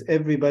because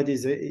everybody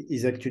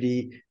is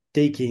actually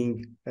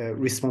taking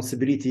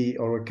responsibility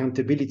or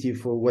accountability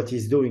for what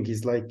he's doing.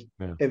 It's like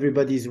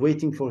everybody is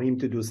waiting for him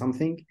to do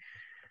something.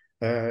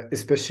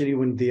 Especially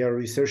when they are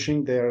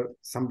researching, I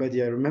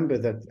remember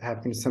that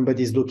happened.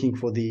 Somebody is looking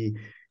for the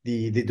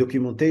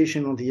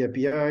documentation on the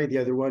API. The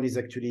other one is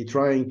actually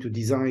trying to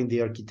design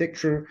the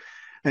architecture.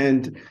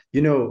 And,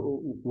 you know,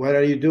 what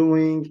are you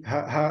doing?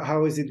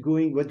 How is it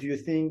going? What do you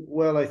think?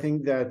 Well, I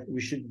think that we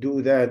should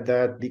do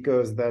that,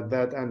 because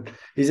that. And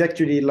it's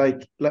actually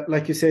like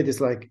you said,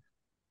 it's like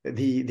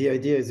the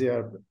idea is they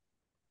are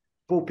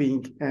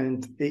popping,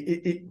 and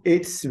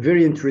it's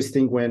very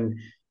interesting when,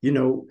 you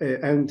know,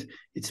 and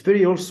it's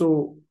very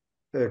also,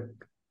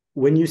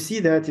 when you see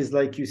that, is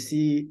like you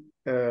see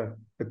a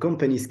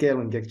company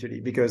scaling actually,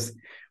 because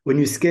when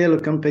you scale a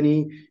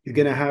company, you're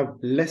going to have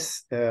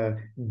less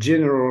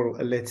general,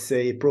 let's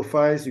say,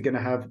 profiles. You're going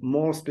to have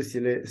more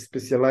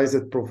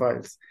specialized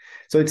profiles.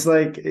 So it's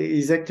like,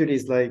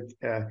 it's like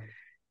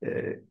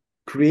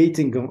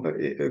creating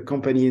a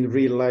company in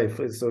real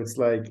life. So it's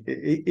like,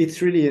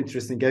 it's really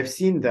interesting. I've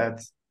seen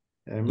that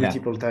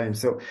multiple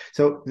times.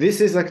 So this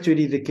is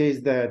actually the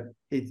case that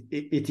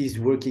it is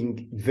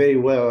working very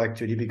well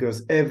actually,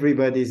 because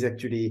everybody is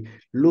actually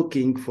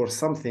looking for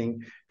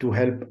something to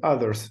help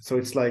others. So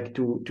it's like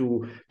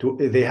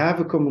they have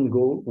a common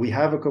goal, we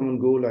have a common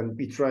goal, and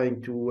we're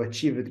trying to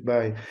achieve it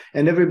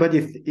and everybody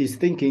is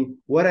thinking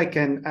what I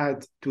can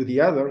add to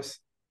the others,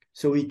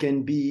 so we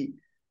can be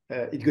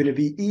it's going to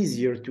be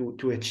easier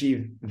to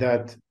achieve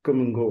that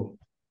common goal.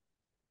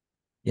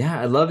 Yeah,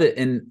 I love it.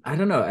 And I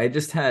don't know, I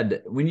just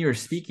had, when you were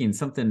speaking,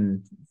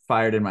 something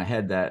fired in my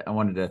head that I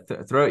wanted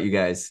to throw at you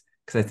guys,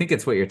 because I think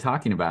it's what you're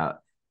talking about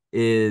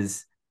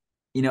is,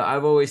 you know,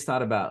 I've always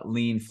thought about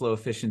lean flow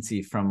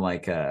efficiency from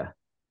like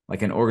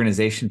an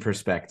organization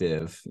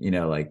perspective, you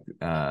know, like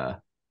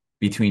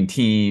between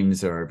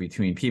teams or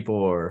between people,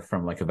 or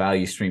from like a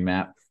value stream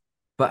map.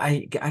 But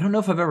I don't know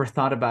if I've ever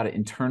thought about it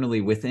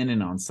internally within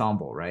an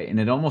ensemble, right? And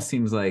it almost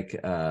seems like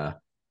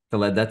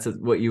Khaled, that's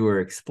what you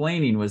were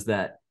explaining, was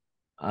that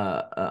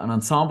an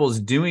ensemble is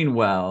doing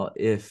well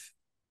if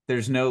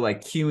there's no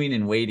like queuing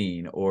and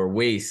waiting or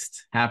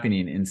waste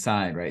happening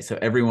inside, right? So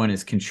everyone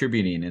is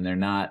contributing, and they're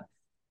not,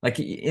 like,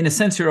 in a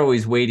sense, you're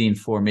always waiting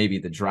for maybe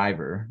the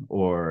driver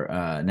or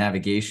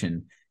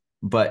navigation.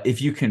 But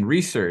if you can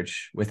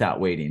research without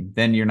waiting,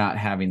 then you're not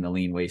having the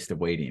lean waste of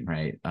waiting,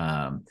 right?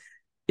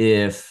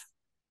 If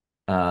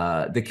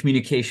the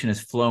communication is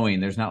flowing,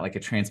 there's not like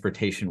a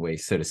transportation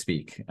waste, so to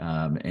speak.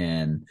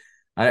 And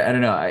I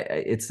don't know.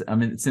 It's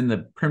in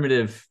the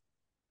primitive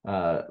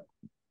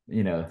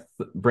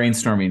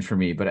brainstorming for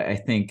me, but I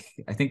think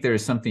there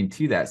is something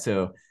to that.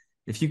 So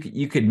if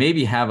you could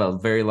maybe have a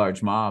very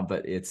large mob,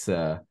 but its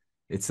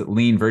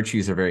lean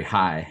virtues are very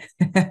high.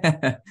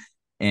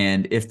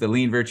 And if the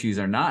lean virtues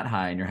are not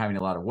high and you're having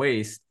a lot of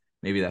waste,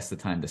 maybe that's the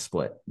time to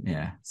split.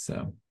 Yeah.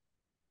 So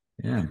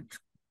yeah.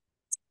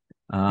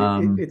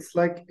 It's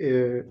like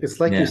you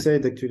Yeah,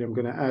 said. Actually, I'm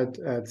going to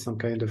add some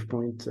kind of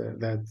point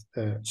that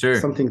sure.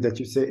 something that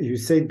you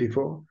said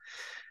before.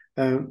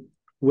 Um,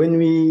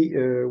 when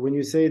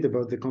you said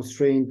about the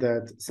constraint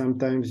that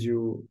sometimes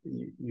you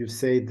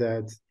say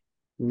that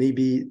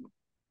maybe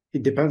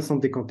it depends on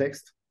the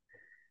context.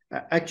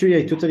 Actually,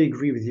 I totally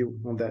agree with you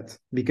on that,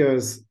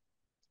 because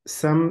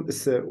so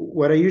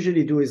what I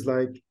usually do is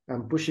like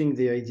I'm pushing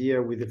the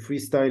idea with the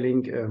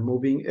freestyling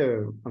mobbing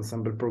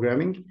ensemble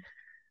programming,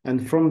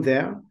 and from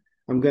there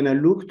I'm gonna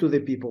look to the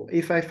people.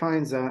 If I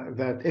find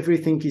that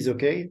everything is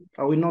okay,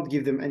 I will not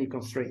give them any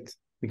constraint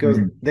because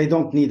Mhm. they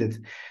don't need it.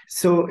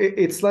 So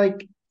it's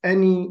like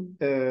any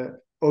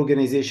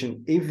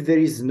organization. If there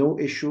is no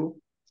issue,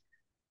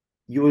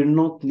 you will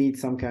not need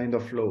some kind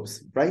of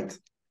laws, right?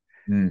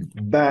 Mm.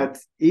 But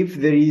if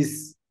there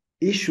is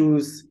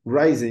issues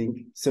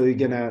rising, so you're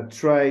gonna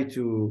try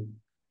to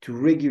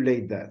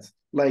regulate that,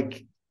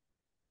 like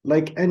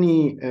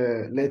any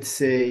let's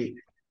say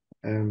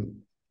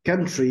um,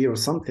 country or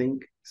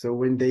something. So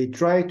when they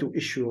try to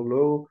issue a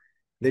law,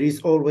 there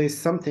is always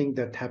something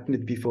that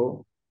happened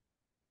before.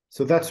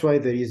 So that's why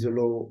there is a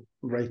law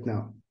right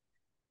now.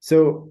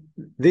 So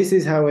this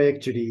is how I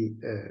actually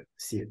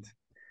see it.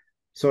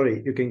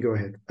 Sorry, you can go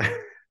ahead.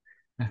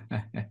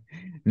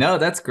 No,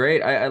 that's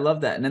great. I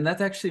love that. And then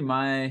that's actually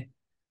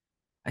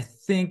I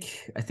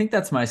think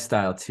that's my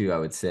style too, I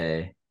would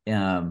say.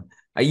 I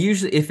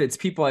usually, if it's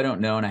people I don't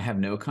know and I have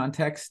no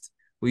context,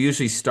 we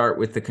usually start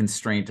with the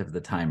constraint of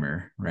the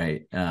timer,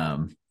 right?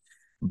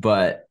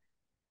 But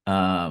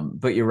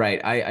but you're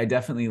right. I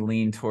definitely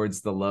lean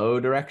towards the low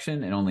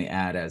direction and only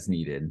add as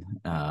needed.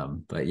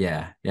 But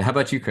yeah. Yeah. How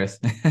about you, Chris?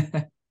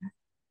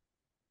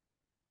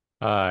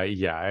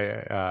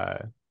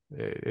 Yeah,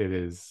 it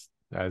is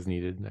as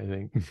needed, I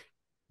think.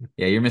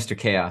 Yeah, you're Mr.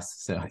 Chaos.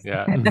 So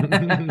Yeah.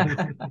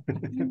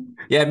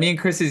 yeah, me and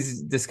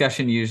Chris's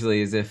discussion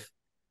usually is if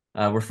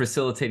we're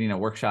facilitating a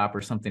workshop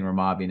or something we're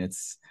mobbing,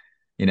 it's,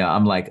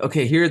 I'm like,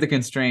 okay, here are the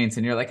constraints.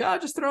 And you're like, oh,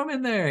 just throw them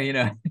in there,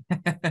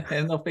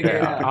 and they'll figure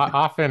it Yeah, out.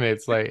 often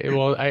it's like,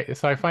 well,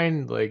 I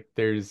find like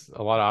there's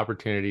a lot of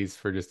opportunities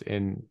for just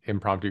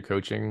impromptu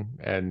coaching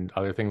and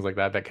other things like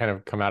that that kind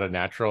of come out of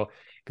natural.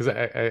 Because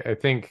I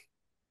think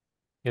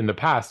in the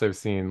past I've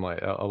seen like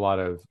a lot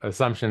of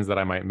assumptions that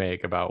I might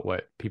make about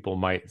what people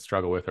might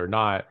struggle with or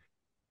not,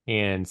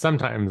 and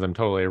sometimes I'm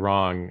totally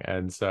wrong.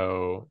 And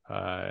so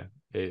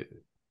it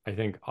I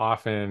think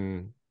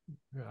often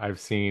I've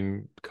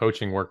seen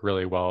coaching work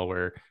really well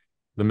where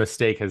the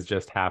mistake has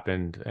just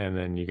happened and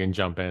then you can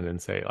jump in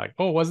and say like,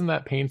 oh, wasn't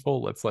that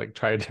painful, let's like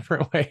try a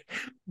different way.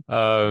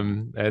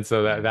 And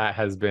so that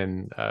has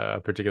been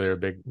a particular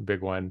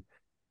big one.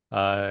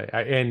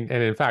 And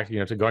in fact,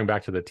 to going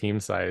back to the team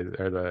size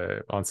or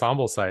the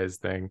ensemble size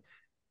thing,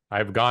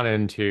 I've gone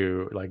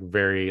into like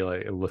very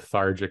like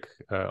lethargic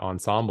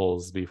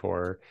ensembles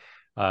before.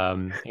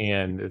 And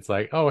it's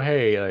like, oh,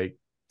 hey, like,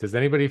 does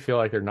anybody feel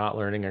like they're not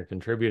learning or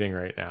contributing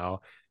right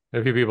now?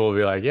 And a few people will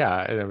be like,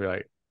 yeah. And they'll be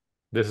like,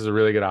 this is a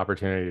really good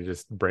opportunity to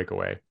just break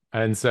away.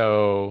 And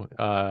so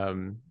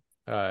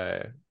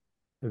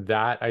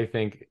that I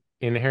think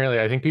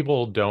inherently, I think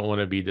people don't want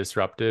to be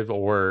disruptive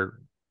or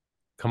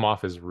come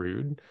off as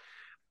rude.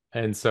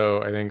 And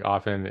so I think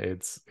often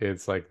it's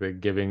like the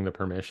giving the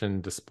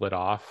permission to split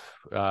off,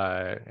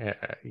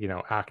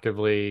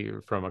 actively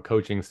from a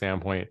coaching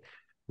standpoint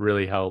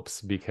really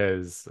helps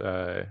because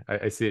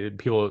I see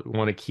people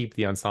want to keep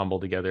the ensemble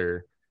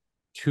together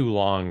too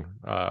long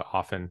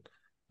often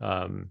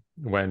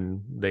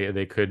when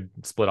they could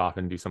split off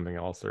and do something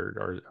else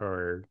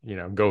or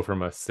go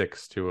from a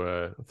 6 to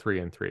a 3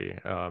 and 3.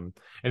 And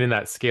in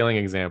that scaling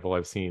example,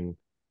 I've seen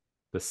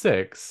the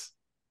 6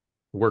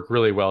 work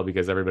really well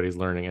because everybody's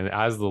learning, and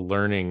as the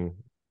learning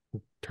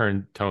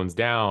tones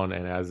down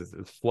and as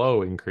its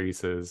flow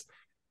increases,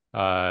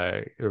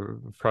 probably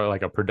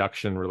like a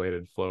production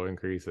related flow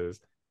increases,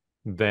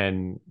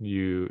 then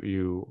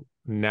you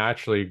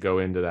naturally go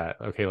into that,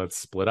 okay, let's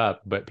split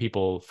up, but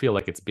people feel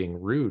like it's being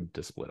rude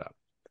to split up.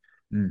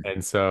 Mm.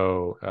 And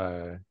so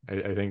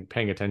I think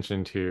paying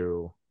attention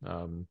to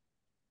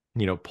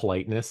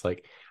politeness,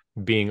 like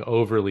being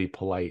overly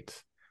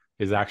polite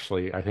is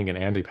actually, I think, an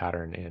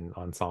anti-pattern in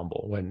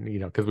ensemble when,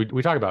 because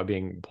we talk about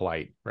being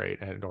polite, right?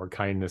 Or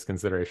kindness,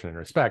 consideration, and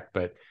respect,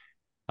 but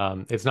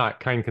it's not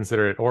kind,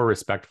 considerate, or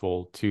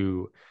respectful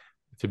to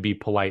be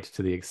polite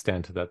to the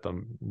extent that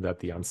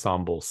the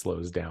ensemble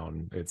slows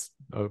down its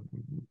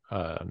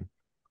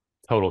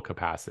total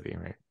capacity,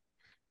 right?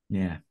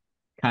 Yeah.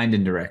 Kind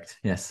and direct.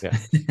 Yes. Yeah.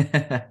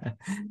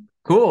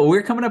 Cool.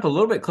 We're coming up a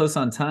little bit close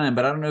on time,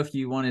 but I don't know if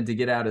you wanted to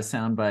get out a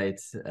sound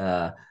bite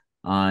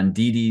on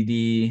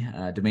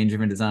DDD, domain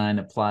driven design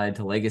applied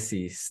to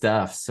legacy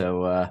stuff.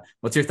 So,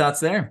 what's your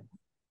thoughts there?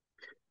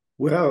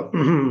 Well,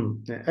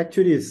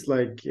 actually, it's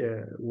like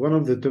one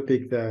of the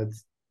topic that,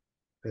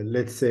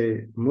 let's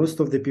say, most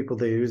of the people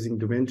that are using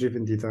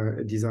domain-driven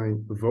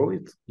design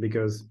avoid,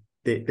 because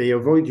they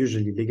avoid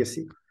usually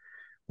legacy.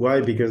 Why?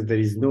 Because there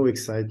is no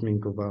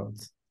excitement about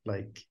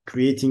like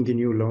creating a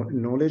new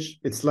knowledge.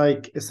 It's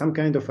like some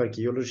kind of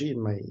archaeology,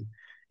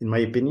 in my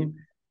opinion.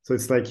 So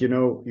it's like, you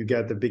know, you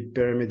got a big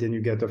pyramid and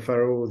you got a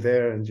pharaoh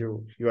there, and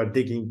you are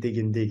digging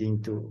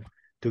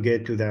to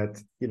get to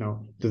that, you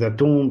know, to that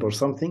tomb or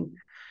something.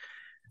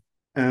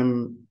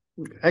 Um,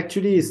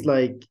 Actually, it's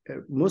like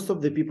most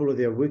of the people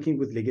that are working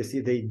with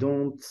legacy, they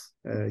don't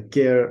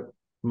care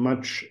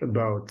much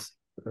about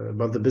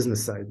the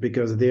business side,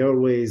 because they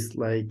always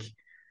like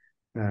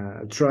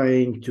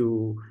trying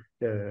to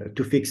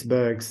fix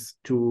bugs.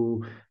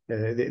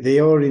 They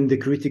are in the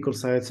critical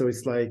side, so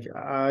it's like,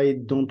 I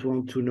don't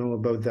want to know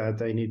about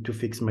that. I need to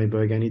fix my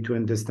bug. I need to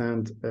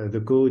understand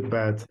the code,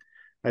 but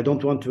I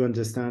don't want to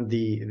understand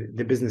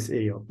the business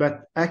area.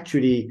 But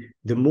actually,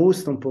 the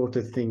most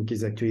important thing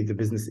is actually the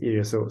business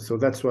area. So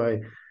that's why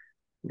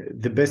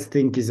the best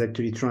thing is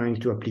actually trying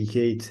to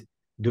applicate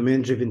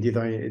domain-driven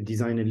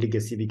design and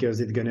legacy, because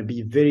it's going to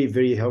be very,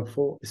 very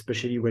helpful,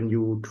 especially when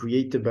you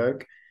create a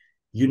bug.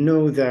 You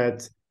know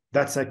that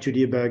that's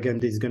actually a bug,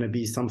 and it's going to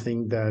be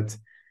something that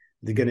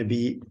they're going to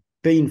be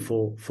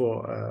painful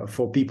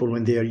for people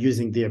when they are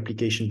using the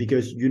application,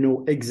 because you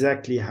know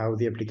exactly how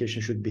the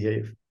application should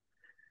behave.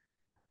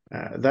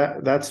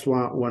 That's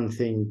one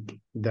thing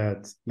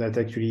that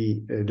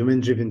actually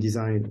domain-driven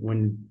design,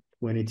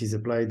 when it is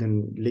applied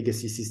in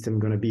legacy system,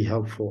 going to be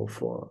helpful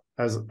for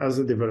as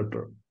a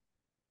developer.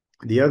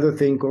 The other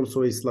thing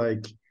also is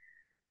like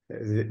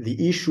the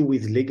issue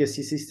with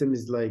legacy system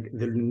is like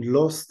the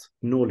lost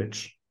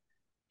knowledge.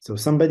 So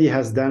somebody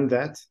has done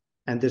that,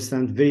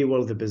 understand very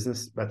well the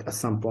business, but at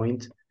some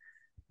point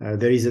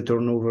there is a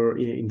turnover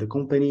in the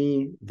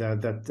company,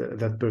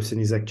 that person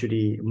is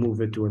actually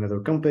moved to another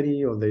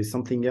company, or there is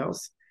something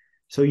else.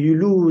 So you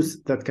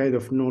lose that kind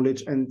of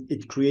knowledge, and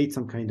it creates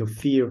some kind of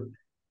fear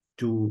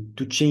to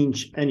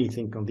change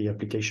anything on the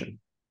application.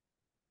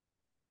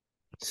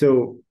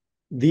 So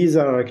these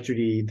are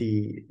actually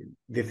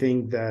the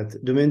thing that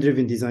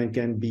domain-driven design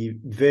can be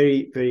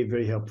very, very,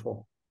 very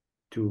helpful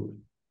to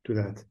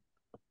that.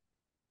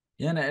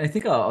 Yeah, and I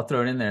think I'll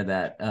throw it in there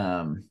that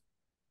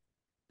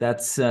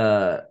that's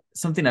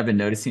something I've been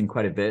noticing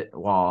quite a bit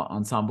while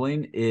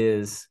ensembling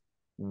is,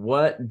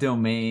 what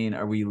domain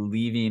are we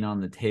leaving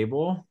on the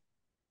table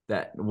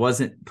that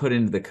wasn't put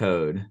into the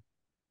code,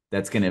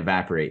 that's going to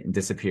evaporate and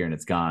disappear, and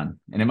it's gone.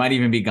 And it might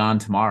even be gone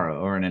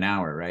tomorrow or in an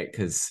hour, right?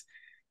 Because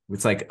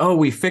it's like, oh,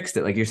 we fixed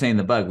it. Like you're saying,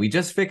 the bug, we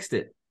just fixed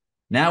it.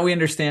 Now we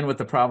understand what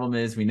the problem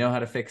is. We know how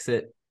to fix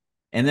it.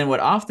 And then what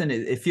often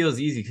it feels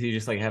easy, because you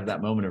just like have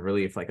that moment of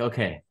relief, like,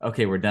 okay,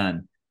 we're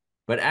done.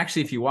 But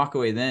actually, if you walk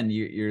away, then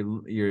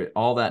you're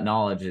all that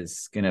knowledge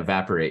is going to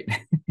evaporate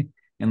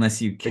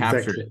unless you capture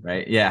Exactly. it,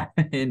 right? Yeah,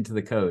 into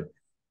the code.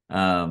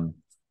 And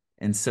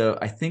so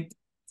I think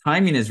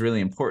timing is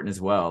really important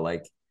as well.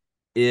 Like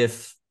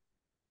if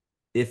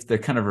the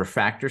kind of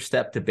refactor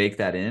step to bake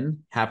that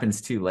in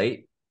happens too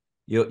late,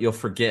 you'll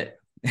forget,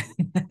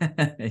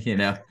 you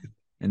know.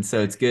 And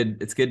so it's good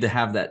to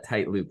have that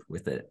tight loop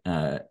with it.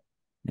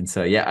 And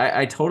so yeah,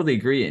 I totally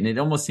agree. And it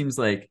almost seems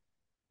like,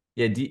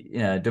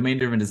 yeah,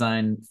 domain-driven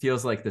design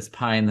feels like this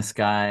pie in the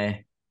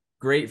sky,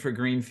 great for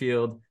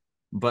greenfield,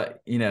 but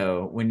you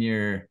know, when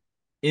you're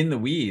in the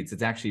weeds,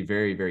 it's actually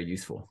very, very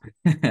useful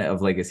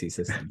of legacy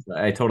systems.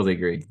 I totally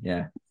agree.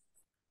 Yeah.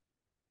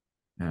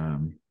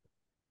 All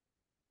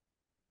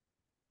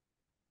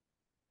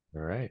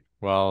right.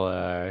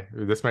 Well,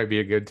 this might be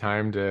a good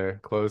time to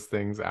close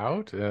things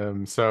out.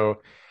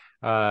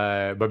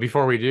 But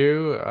before we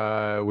do,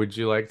 would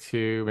you like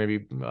to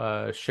maybe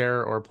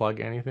share or plug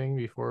anything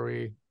before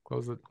we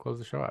close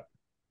the show up?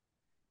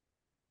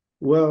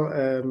 Well,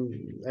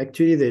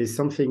 actually, there is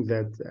something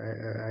that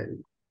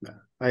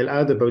I'll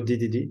add about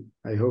DDD.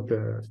 I hope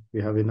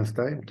we have enough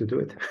time to do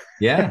it.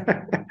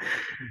 Yeah.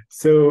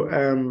 So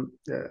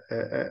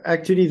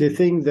actually, the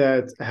thing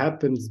that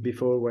happens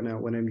before when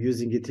I'm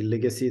using it in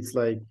legacy, it's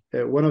like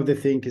one of the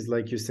things is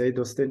like you said,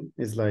 Austin,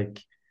 is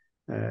like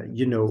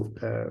you know,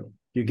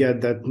 you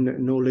get that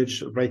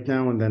knowledge right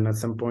now, and then at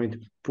some point,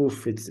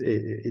 poof,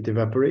 it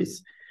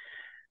evaporates.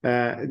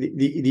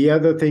 The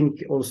other thing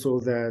also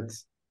that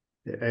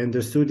I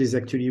understood is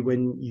actually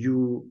when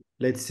you,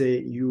 let's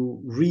say,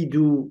 you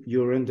redo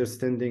your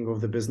understanding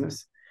of the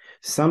business,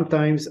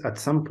 sometimes at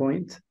some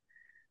point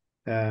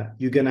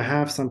you're gonna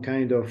have some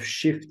kind of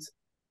shift,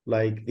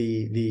 like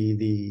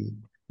the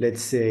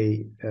let's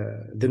say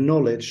the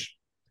knowledge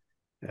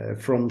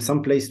from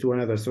some place to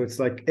another. So it's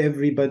like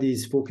everybody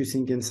is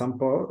focusing in some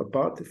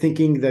part,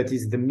 thinking that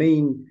is the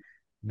main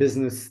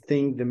business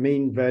thing, the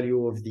main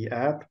value of the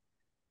app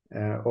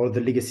or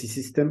the legacy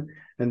system.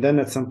 And then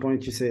at some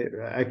point you say,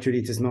 actually,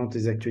 it is not,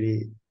 is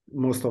actually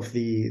most of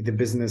the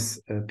business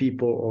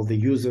people or the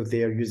user,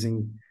 they are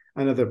using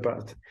another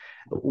part.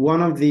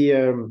 One of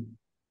the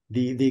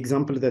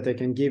example that I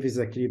can give is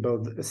actually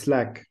about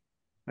Slack.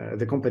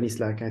 the company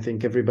Slack. I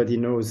think everybody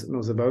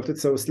knows about it.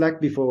 So Slack,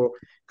 before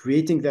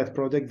creating that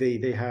product, they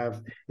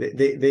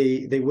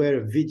were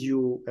a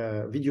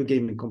video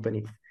gaming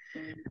company,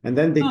 and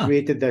then they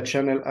created that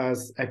channel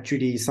as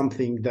actually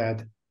something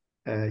that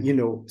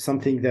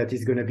something that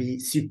is going to be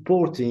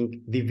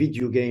supporting the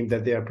video game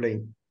that they are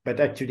playing. But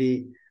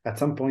actually, at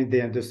some point,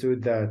 they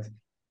understood that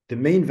the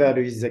main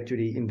value is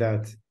actually in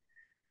that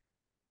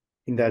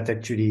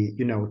actually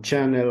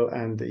channel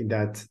and in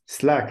that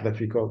Slack that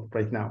we call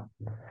right now.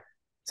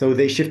 So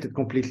they shifted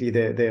completely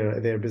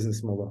their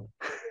business model.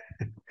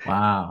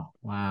 Wow.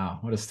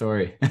 What a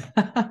story.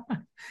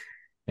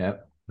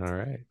 Yep. All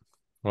right.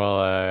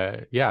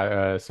 Well,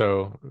 yeah.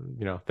 So,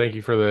 thank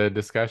you for the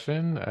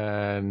discussion,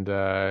 and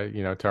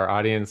to our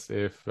audience,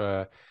 if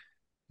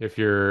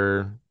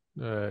you're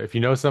if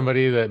you know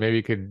somebody that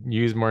maybe could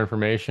use more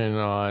information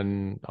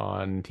on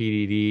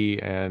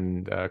TDD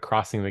and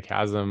crossing the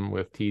chasm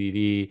with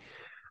TDD,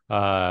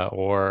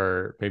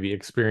 or maybe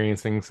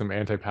experiencing some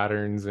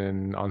anti-patterns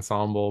in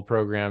Ensemble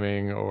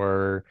programming,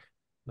 or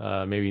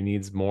maybe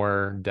needs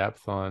more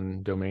depth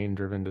on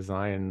domain-driven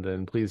design,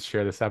 then please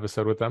share this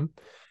episode with them.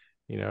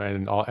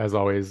 And as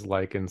always,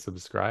 like and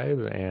subscribe,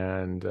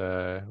 and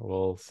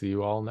we'll see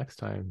you all next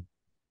time.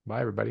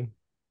 Bye, everybody.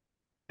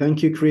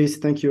 Thank you, Chris.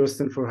 Thank you,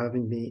 Austin, for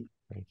having me.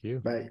 Thank you.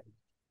 Bye.